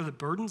out from under the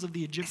burdens of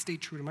the Egyptians. Stay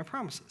true to my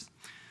promises.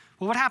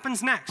 Well, what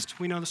happens next?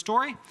 We know the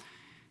story.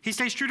 He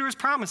stays true to his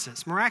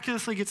promises,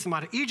 miraculously gets them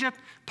out of Egypt,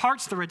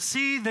 parts the Red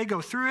Sea, they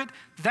go through it.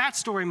 That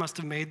story must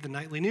have made the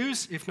nightly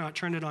news, if not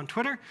trended on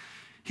Twitter.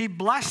 He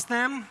blessed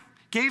them,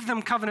 gave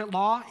them covenant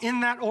law in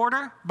that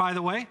order, by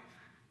the way.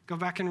 Go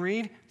back and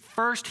read.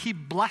 First, he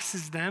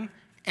blesses them,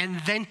 and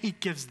then he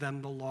gives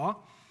them the law.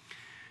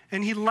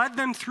 And he led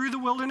them through the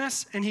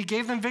wilderness, and he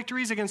gave them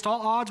victories against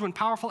all odds when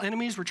powerful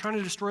enemies were trying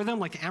to destroy them,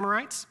 like the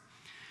Amorites.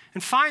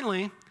 And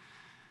finally,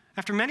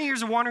 after many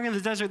years of wandering in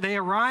the desert, they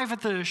arrive at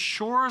the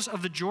shores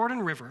of the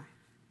Jordan River.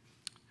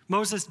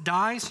 Moses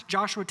dies.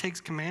 Joshua takes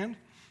command.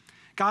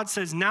 God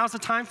says, now's the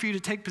time for you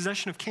to take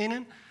possession of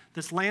Canaan,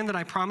 this land that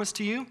I promised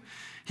to you.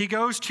 He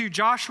goes to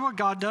Joshua,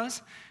 God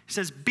does. He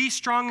says, be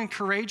strong and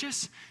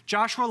courageous.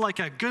 Joshua, like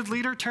a good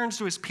leader, turns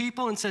to his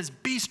people and says,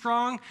 be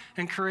strong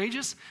and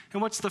courageous.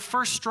 And what's the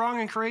first strong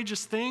and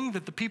courageous thing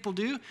that the people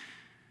do?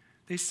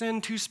 They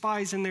send 2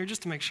 spies in there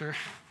just to make sure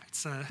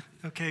it's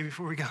okay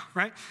before we go,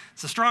 right?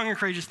 It's a strong and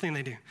courageous thing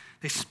they do.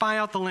 They spy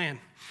out the land.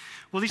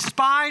 Well, these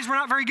spies were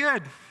not very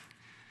good.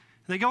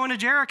 They go into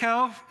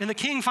Jericho, and the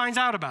king finds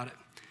out about it.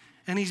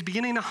 And he's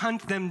beginning to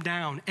hunt them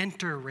down.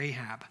 Enter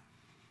Rahab.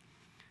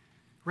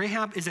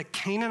 Rahab is a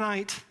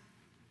Canaanite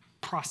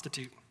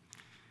prostitute.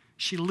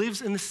 She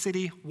lives in the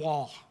city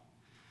wall.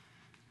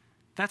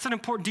 That's an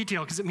important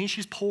detail because it means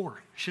she's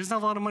poor. She doesn't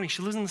have a lot of money.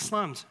 She lives in the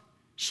slums.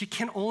 She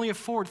can only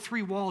afford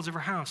 3 walls of her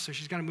house, so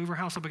she's got to move her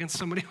house up against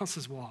somebody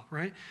else's wall,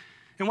 right?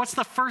 And what's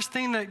the first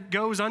thing that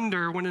goes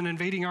under when an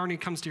invading army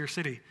comes to your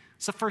city?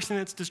 It's the first thing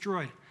that's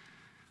destroyed.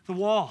 The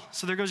wall.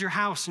 So there goes your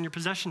house and your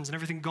possessions and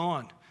everything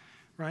gone,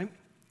 right?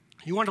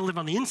 You want to live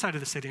on the inside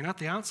of the city, not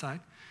the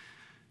outside.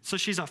 So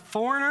she's a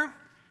foreigner.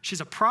 She's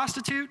a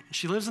prostitute, and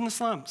she lives in the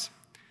slums.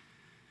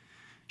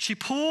 She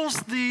pulls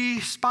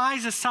the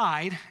spies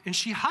aside, and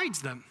she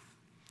hides them.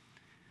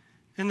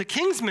 And the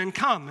king's men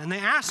come, and they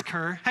ask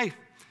her, hey,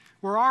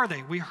 where are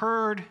they? We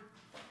heard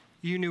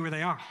you knew where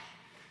they are.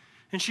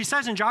 And she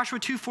says in Joshua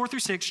 2,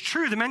 4-6,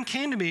 true, the men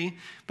came to me,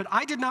 but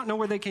I did not know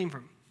where they came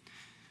from.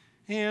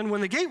 And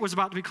when the gate was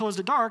about to be closed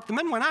at dark, the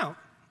men went out.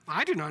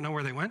 I do not know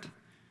where they went.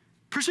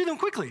 Pursue them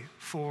quickly,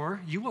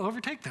 for you will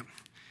overtake them.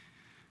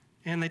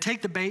 And they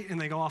take the bait and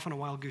they go off on a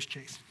wild goose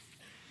chase.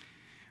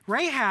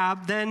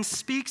 Rahab then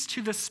speaks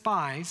to the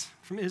spies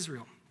from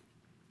Israel.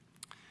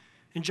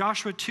 In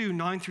Joshua 2,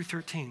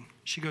 9-13,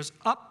 she goes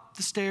up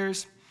the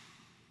stairs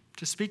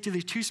to speak to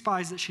these 2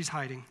 spies that she's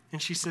hiding.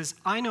 And she says,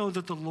 I know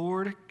that the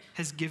Lord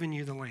has given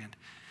you the land.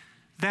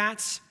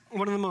 That's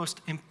one of the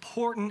most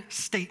important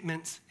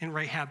statements in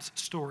Rahab's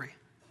story.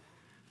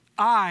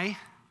 I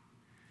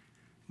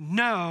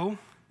know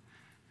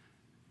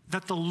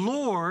that the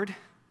Lord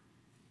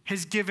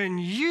has given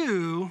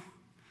you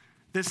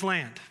this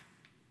land.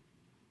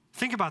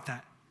 Think about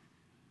that.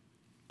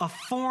 A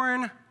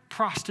foreign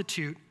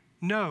prostitute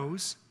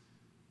knows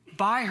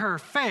by her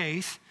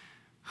faith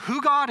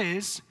who God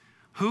is,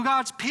 who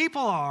God's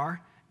people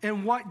are,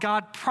 and what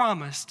God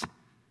promised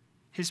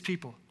his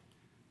people.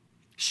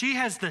 She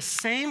has the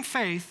same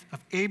faith of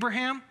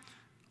Abraham,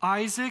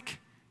 Isaac,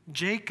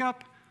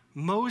 Jacob,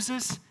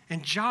 Moses,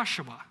 and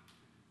Joshua,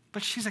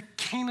 but she's a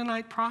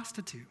Canaanite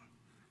prostitute.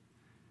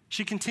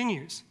 She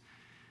continues,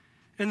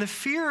 and the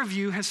fear of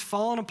you has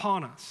fallen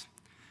upon us.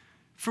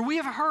 For we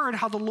have heard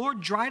how the Lord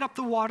dried up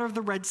the water of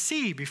the Red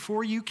Sea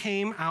before you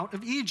came out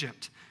of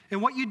Egypt,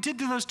 and what you did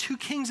to those 2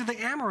 kings of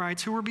the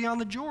Amorites who were beyond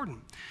the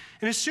Jordan.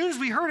 And as soon as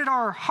we heard it,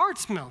 our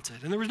hearts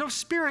melted, and there was no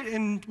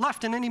spirit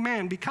left in any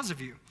man because of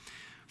you.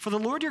 For the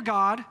Lord your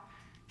God,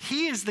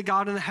 he is the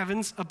God in the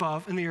heavens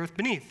above and the earth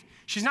beneath.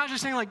 She's not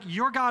just saying like,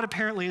 your God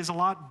apparently is a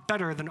lot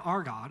better than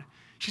our God.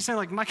 She's saying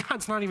like, my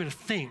God's not even a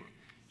thing.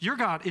 Your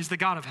God is the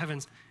God of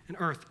heavens and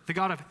earth, the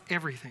God of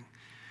everything.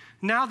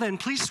 Now then,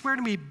 please swear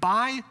to me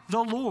by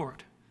the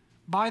Lord,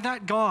 by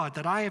that God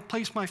that I have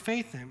placed my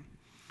faith in,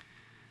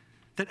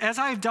 that as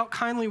I have dealt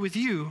kindly with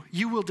you,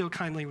 you will deal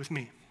kindly with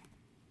me.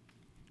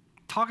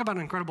 Talk about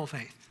an incredible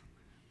faith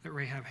that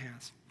Rahab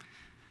has.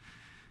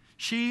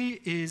 She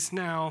is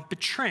now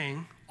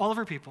betraying all of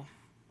her people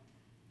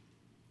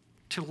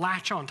to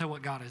latch on to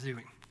what God is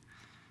doing.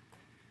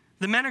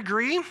 The men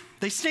agree.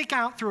 They sneak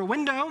out through a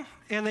window,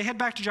 and they head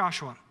back to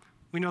Joshua.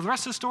 We know the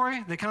rest of the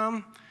story. They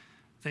come.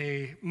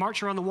 They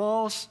march around the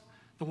walls.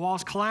 The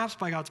walls collapse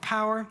by God's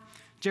power.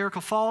 Jericho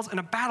falls, and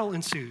a battle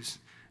ensues.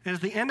 And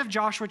at the end of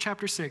Joshua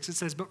chapter 6, it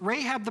says, but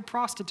Rahab the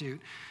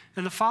prostitute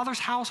and the father's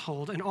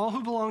household and all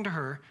who belonged to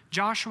her,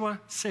 Joshua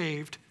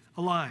saved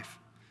alive.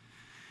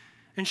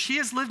 And she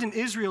has lived in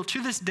Israel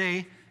to this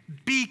day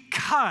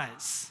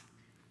because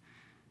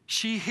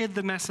she hid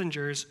the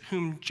messengers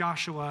whom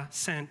Joshua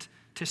sent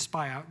to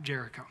spy out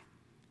Jericho.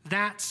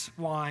 That's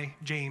why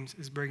James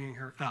is bringing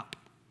her up.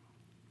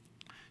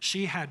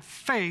 She had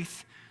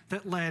faith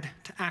that led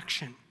to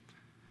action.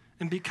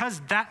 And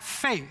because that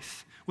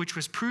faith, which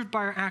was proved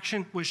by her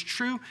action, was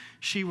true,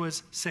 she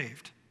was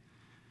saved.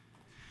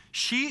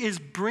 She is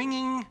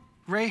bringing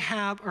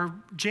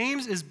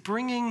James is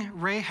bringing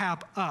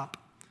Rahab up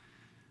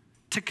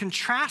to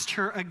contrast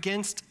her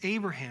against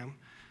Abraham,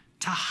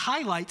 to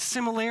highlight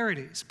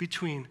similarities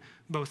between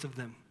both of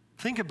them.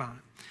 Think about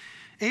it.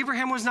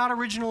 Abraham was not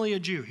originally a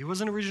Jew. He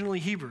wasn't originally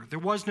Hebrew. There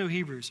was no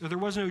Hebrews, or there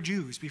was no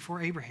Jews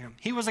before Abraham.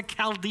 He was a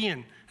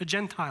Chaldean, a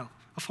Gentile,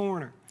 a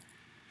foreigner.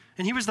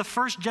 And he was the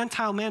first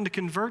Gentile man to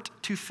convert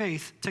to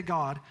faith to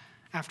God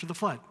after the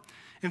flood.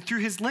 And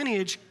through his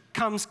lineage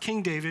comes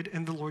King David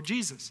and the Lord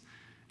Jesus.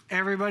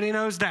 Everybody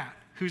knows that,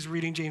 who's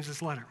reading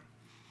James's letter.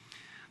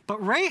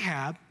 But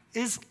Rahab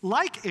is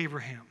like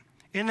Abraham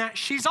in that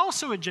she's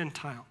also a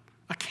Gentile,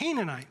 a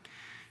Canaanite.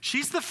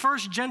 She's the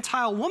first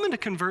Gentile woman to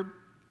convert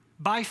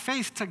by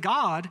faith to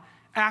God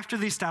after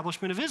the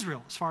establishment of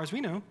Israel, as far as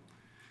we know.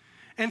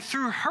 And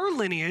through her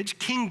lineage,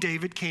 King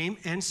David came,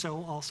 and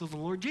so also the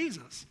Lord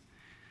Jesus.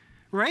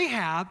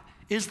 Rahab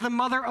is the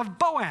mother of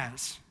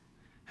Boaz,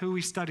 who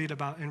we studied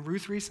about in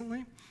Ruth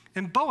recently.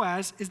 And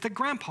Boaz is the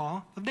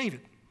grandpa of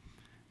David.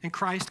 And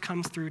Christ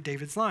comes through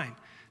David's line.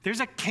 There's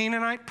a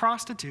Canaanite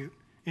prostitute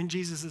in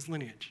Jesus'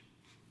 lineage.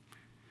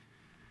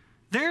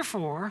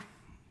 Therefore,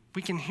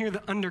 we can hear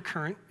the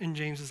undercurrent in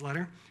James's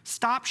letter.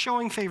 Stop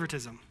showing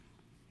favoritism.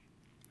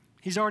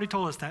 He's already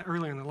told us that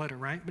earlier in the letter,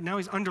 right? But now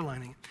he's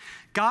underlining it.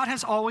 God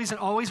has always and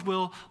always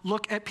will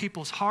look at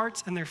people's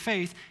hearts and their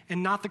faith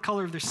and not the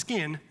color of their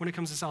skin when it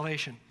comes to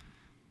salvation.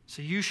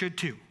 So you should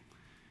too.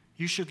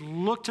 You should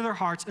look to their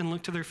hearts and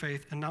look to their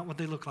faith and not what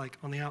they look like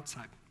on the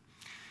outside.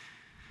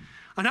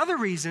 Another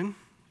reason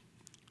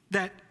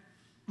that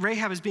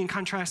Rahab is being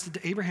contrasted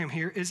to Abraham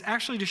here is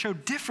actually to show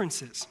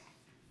differences.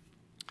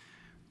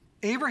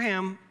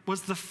 Abraham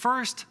was the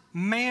first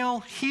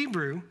male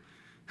Hebrew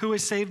who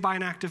was saved by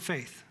an act of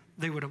faith.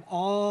 They would have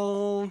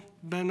all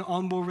been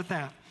on board with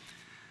that.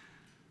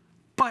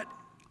 But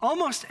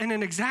almost in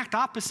an exact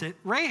opposite,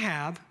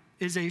 Rahab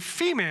is a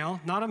female,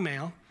 not a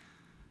male,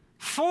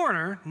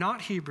 foreigner,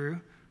 not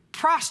Hebrew,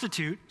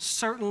 prostitute,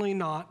 certainly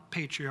not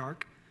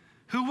patriarch,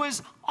 who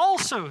was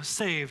also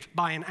saved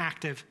by an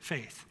active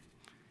faith.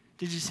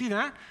 Did you see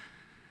that?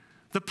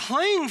 The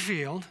playing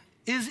field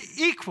is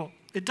equal.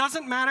 It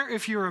doesn't matter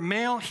if you're a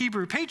male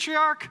Hebrew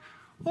patriarch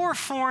or a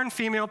foreign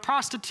female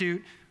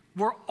prostitute.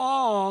 We're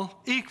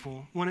all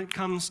equal when it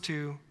comes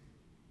to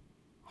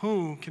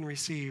who can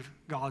receive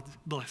God's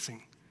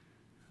blessing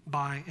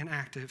by an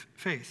active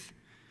faith.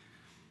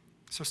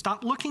 So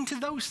stop looking to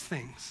those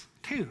things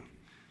too.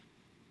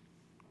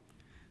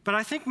 But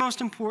I think most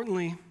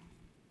importantly,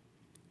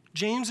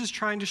 James is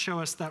trying to show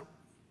us that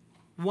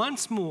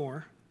once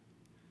more,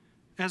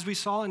 as we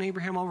saw in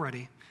Abraham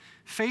already,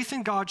 faith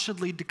in God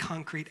should lead to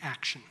concrete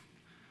action.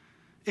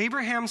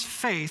 Abraham's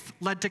faith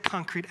led to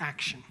concrete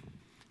action,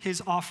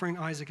 his offering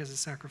Isaac as a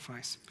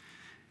sacrifice.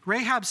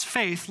 Rahab's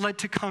faith led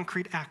to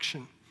concrete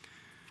action,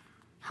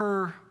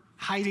 her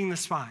hiding the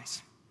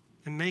spies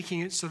and making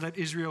it so that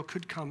Israel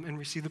could come and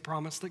receive the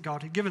promise that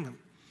God had given them.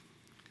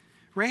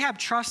 Rahab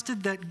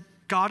trusted that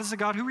God is a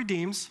God who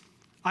redeems.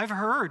 I've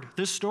heard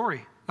this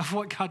story of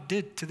what God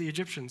did to the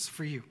Egyptians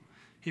for you.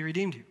 He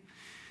redeemed you.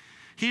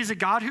 He is a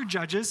God who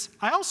judges.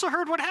 I also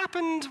heard what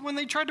happened when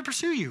they tried to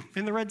pursue you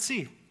in the Red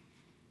Sea.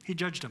 He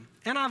judged them.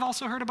 And I've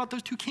also heard about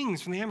those two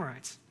kings from the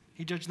Amorites.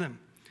 He judged them.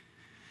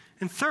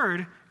 And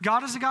third,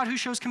 God is a God who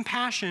shows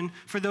compassion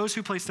for those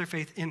who place their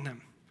faith in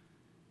him.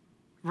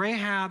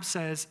 Rahab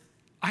says,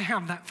 I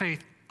have that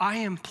faith. I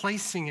am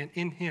placing it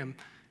in him.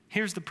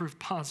 Here's the proof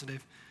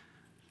positive.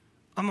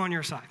 I'm on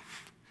your side.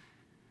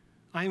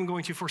 I am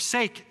going to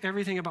forsake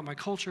everything about my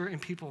culture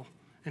and people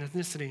and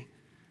ethnicity.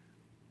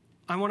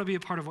 I want to be a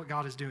part of what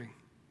God is doing.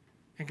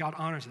 And God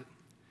honors it.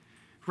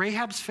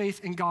 Rahab's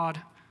faith in God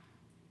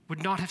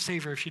would not have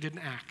saved her if she didn't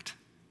act.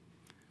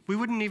 We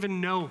wouldn't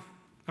even know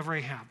of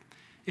Rahab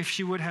if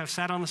she would have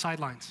sat on the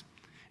sidelines.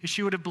 If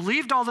she would have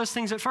believed all those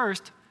things at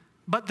first,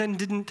 but then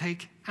didn't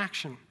take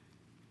action.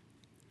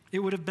 It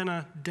would have been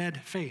a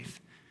dead faith.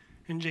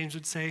 And James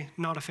would say,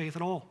 not a faith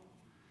at all.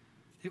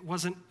 It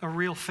wasn't a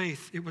real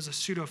faith. It was a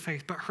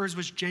pseudo-faith. But hers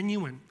was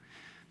genuine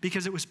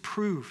because it was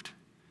proved.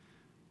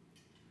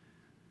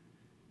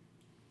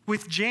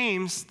 With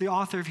James, the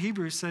author of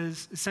Hebrews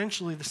says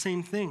essentially the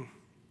same thing.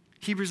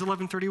 Hebrews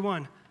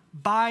 11:31.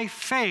 By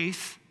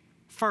faith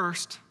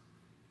first.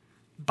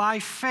 By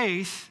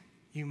faith,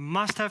 you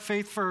must have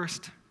faith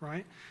first,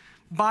 right?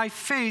 By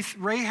faith,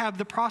 Rahab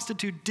the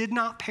prostitute did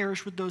not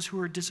perish with those who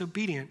were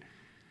disobedient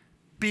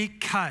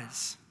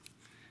because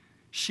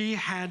she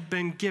had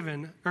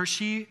given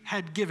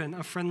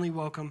a friendly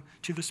welcome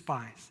to the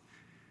spies.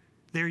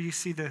 There you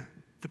see the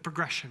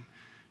progression.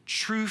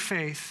 True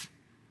faith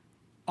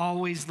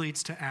always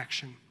leads to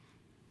action.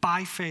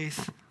 By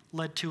faith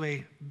led to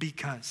a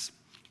because.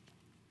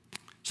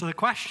 So the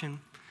question,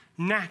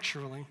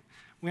 naturally,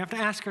 we have to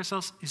ask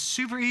ourselves is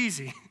super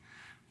easy,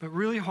 but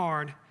really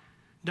hard.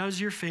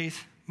 Does your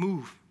faith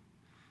move?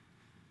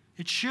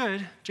 It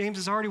should. James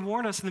has already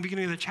warned us in the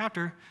beginning of the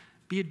chapter,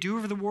 be a doer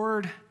of the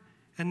word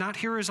and not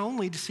hearers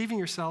only, deceiving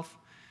yourself.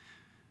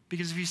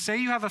 Because if you say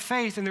you have a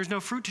faith and there's no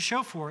fruit to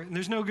show for it, and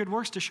there's no good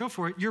works to show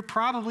for it, you're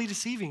probably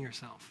deceiving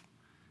yourself.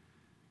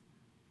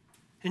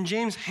 And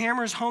James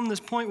hammers home this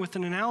point with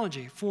an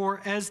analogy,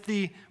 or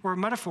a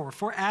metaphor.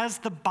 For as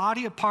the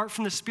body apart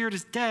from the spirit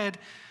is dead,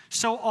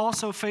 so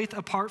also faith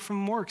apart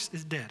from works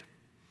is dead.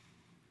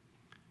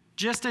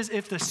 Just as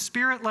if the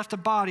spirit left the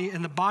body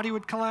and the body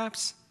would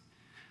collapse,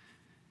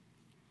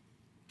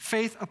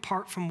 faith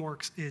apart from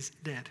works is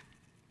dead.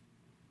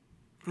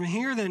 And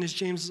here then is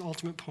James's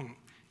ultimate point.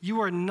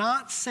 You are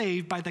not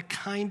saved by the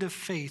kind of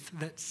faith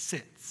that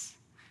sits.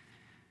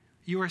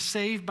 You are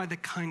saved by the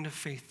kind of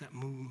faith that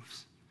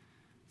moves,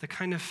 the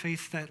kind of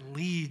faith that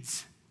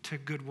leads to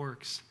good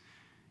works.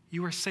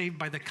 You are saved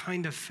by the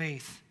kind of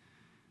faith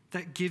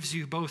that gives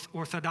you both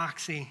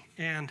orthodoxy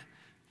and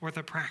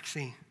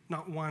orthopraxy,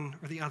 not one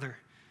or the other.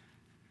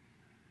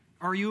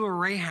 Are you a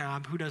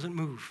Rahab who doesn't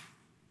move?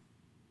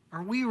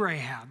 Are we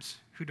Rahabs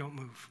who don't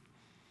move?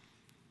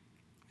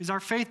 Is our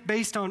faith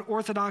based on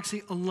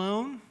orthodoxy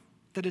alone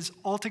that is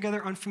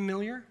altogether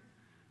unfamiliar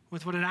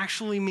with what it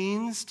actually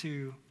means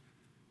to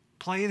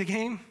play the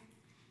game,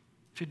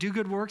 to do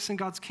good works in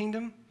God's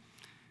kingdom?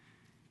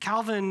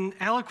 Calvin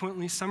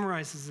eloquently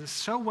summarizes this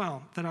so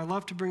well that I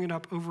love to bring it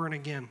up over and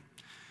again.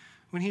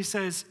 When he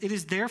says, "It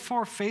is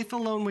therefore faith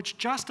alone which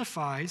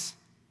justifies,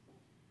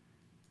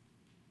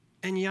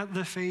 and yet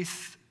the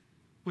faith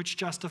which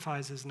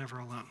justifies is never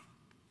alone."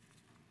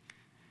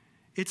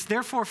 It's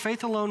therefore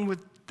faith alone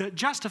that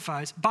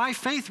justifies. By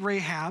faith,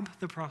 Rahab,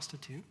 the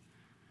prostitute,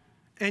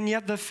 and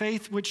yet the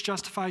faith which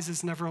justifies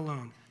is never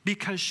alone,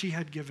 because she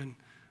had given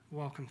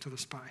welcome to the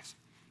spies.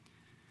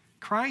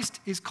 Christ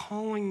is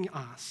calling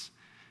us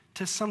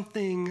to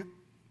something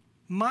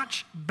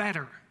much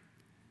better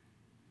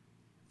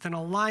than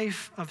a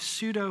life of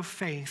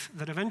pseudo-faith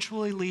that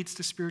eventually leads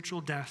to spiritual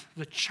death,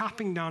 the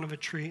chopping down of a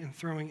tree and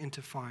throwing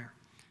into fire,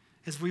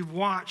 as we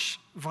watch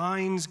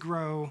vines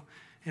grow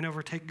and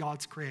overtake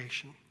God's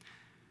creation.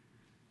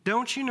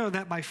 Don't you know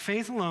that by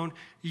faith alone,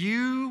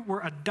 you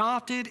were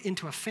adopted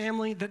into a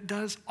family that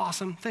does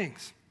awesome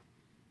things?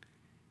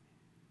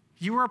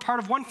 You were a part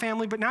of one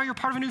family, but now you're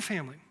part of a new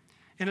family.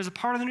 And as a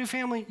part of the new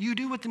family, you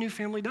do what the new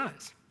family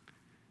does.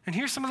 And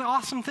here's some of the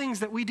awesome things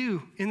that we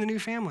do in the new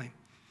family.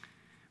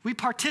 We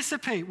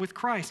participate with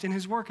Christ in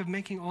his work of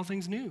making all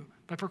things new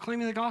by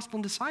proclaiming the gospel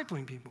and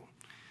discipling people.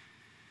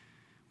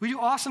 We do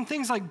awesome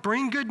things like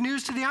bring good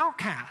news to the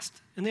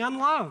outcast and the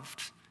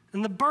unloved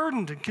and the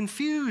burdened and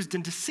confused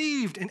and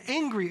deceived and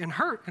angry and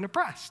hurt and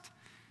oppressed.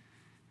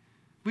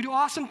 We do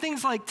awesome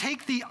things like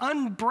take the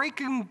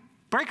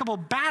unbreakable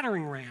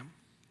battering ram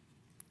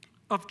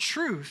of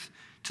truth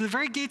to the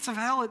very gates of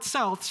hell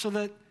itself so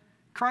that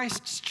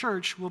Christ's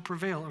church will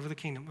prevail over the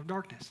kingdom of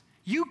darkness.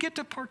 You get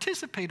to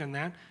participate in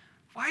that.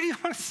 Why do you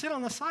want to sit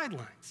on the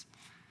sidelines?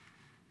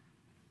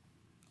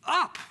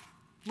 Up.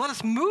 Let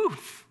us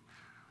move.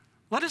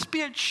 Let us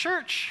be a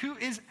church who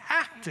is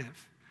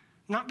active,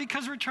 not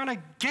because we're trying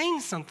to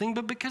gain something,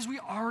 but because we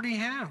already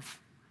have.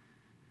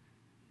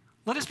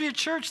 Let us be a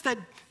church that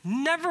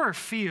never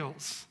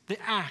feels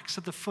the axe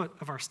at the foot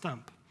of our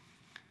stump,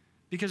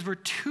 because we're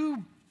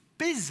too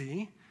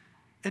busy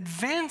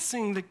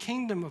advancing the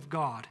kingdom of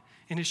God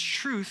in his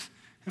truth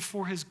and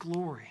for his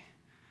glory.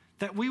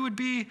 That we would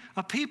be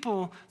a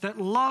people that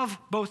love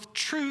both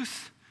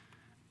truth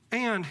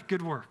and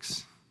good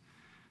works,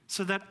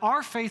 so that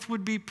our faith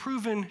would be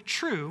proven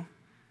true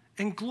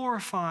and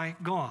glorify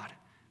God.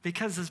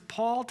 Because as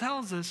Paul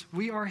tells us,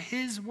 we are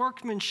his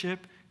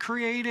workmanship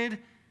created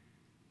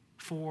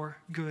for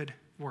good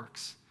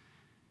works.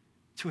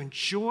 To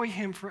enjoy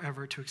him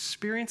forever, to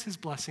experience his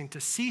blessing,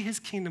 to see his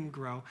kingdom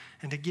grow,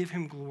 and to give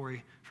him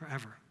glory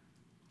forever.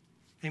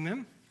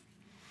 Amen?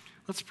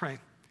 Let's pray.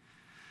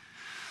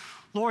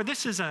 Lord,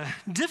 this is a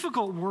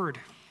difficult word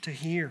to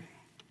hear,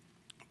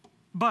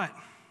 but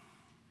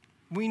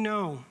we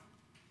know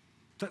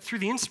that through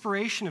the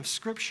inspiration of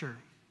Scripture,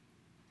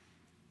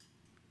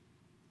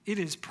 it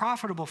is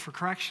profitable for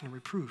correction and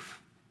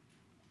reproof.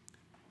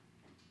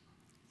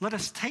 Let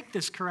us take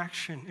this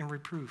correction and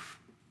reproof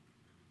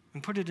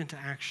and put it into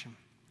action,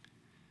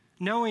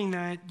 knowing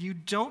that you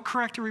don't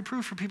correct or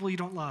reproof for people you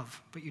don't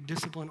love, but you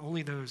discipline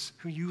only those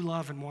who you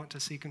love and want to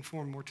see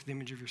conform more to the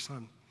image of your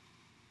Son.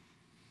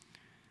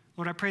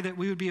 Lord, I pray that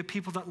we would be a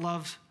people that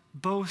love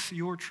both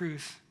your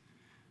truth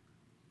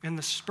and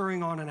the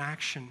spurring on and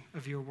action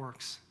of your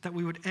works, that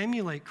we would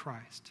emulate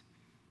Christ,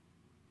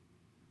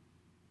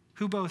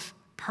 who both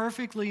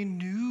perfectly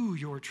knew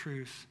your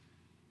truth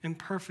and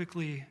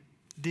perfectly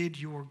did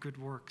your good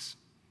works.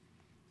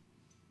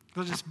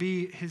 Let us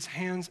be his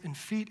hands and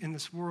feet in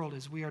this world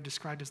as we are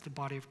described as the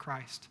body of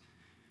Christ.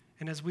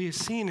 And as we have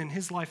seen in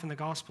his life in the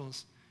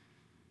Gospels,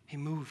 he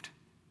moved.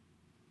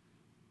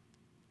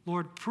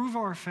 Lord, prove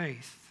our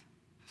faith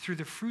through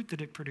the fruit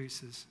that it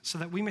produces, so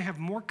that we may have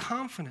more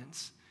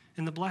confidence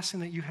in the blessing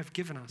that you have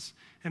given us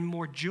and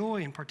more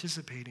joy in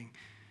participating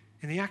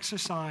in the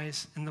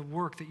exercise and the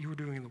work that you are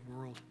doing in the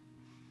world.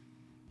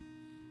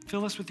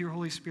 Fill us with your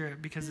Holy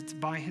Spirit, because it's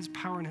by his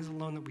power and his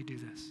alone that we do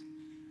this.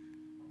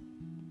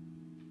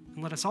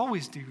 And let us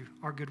always do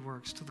our good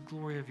works to the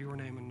glory of your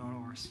name and not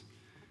ours.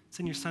 It's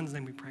in your Son's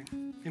name we pray.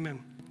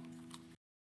 Amen.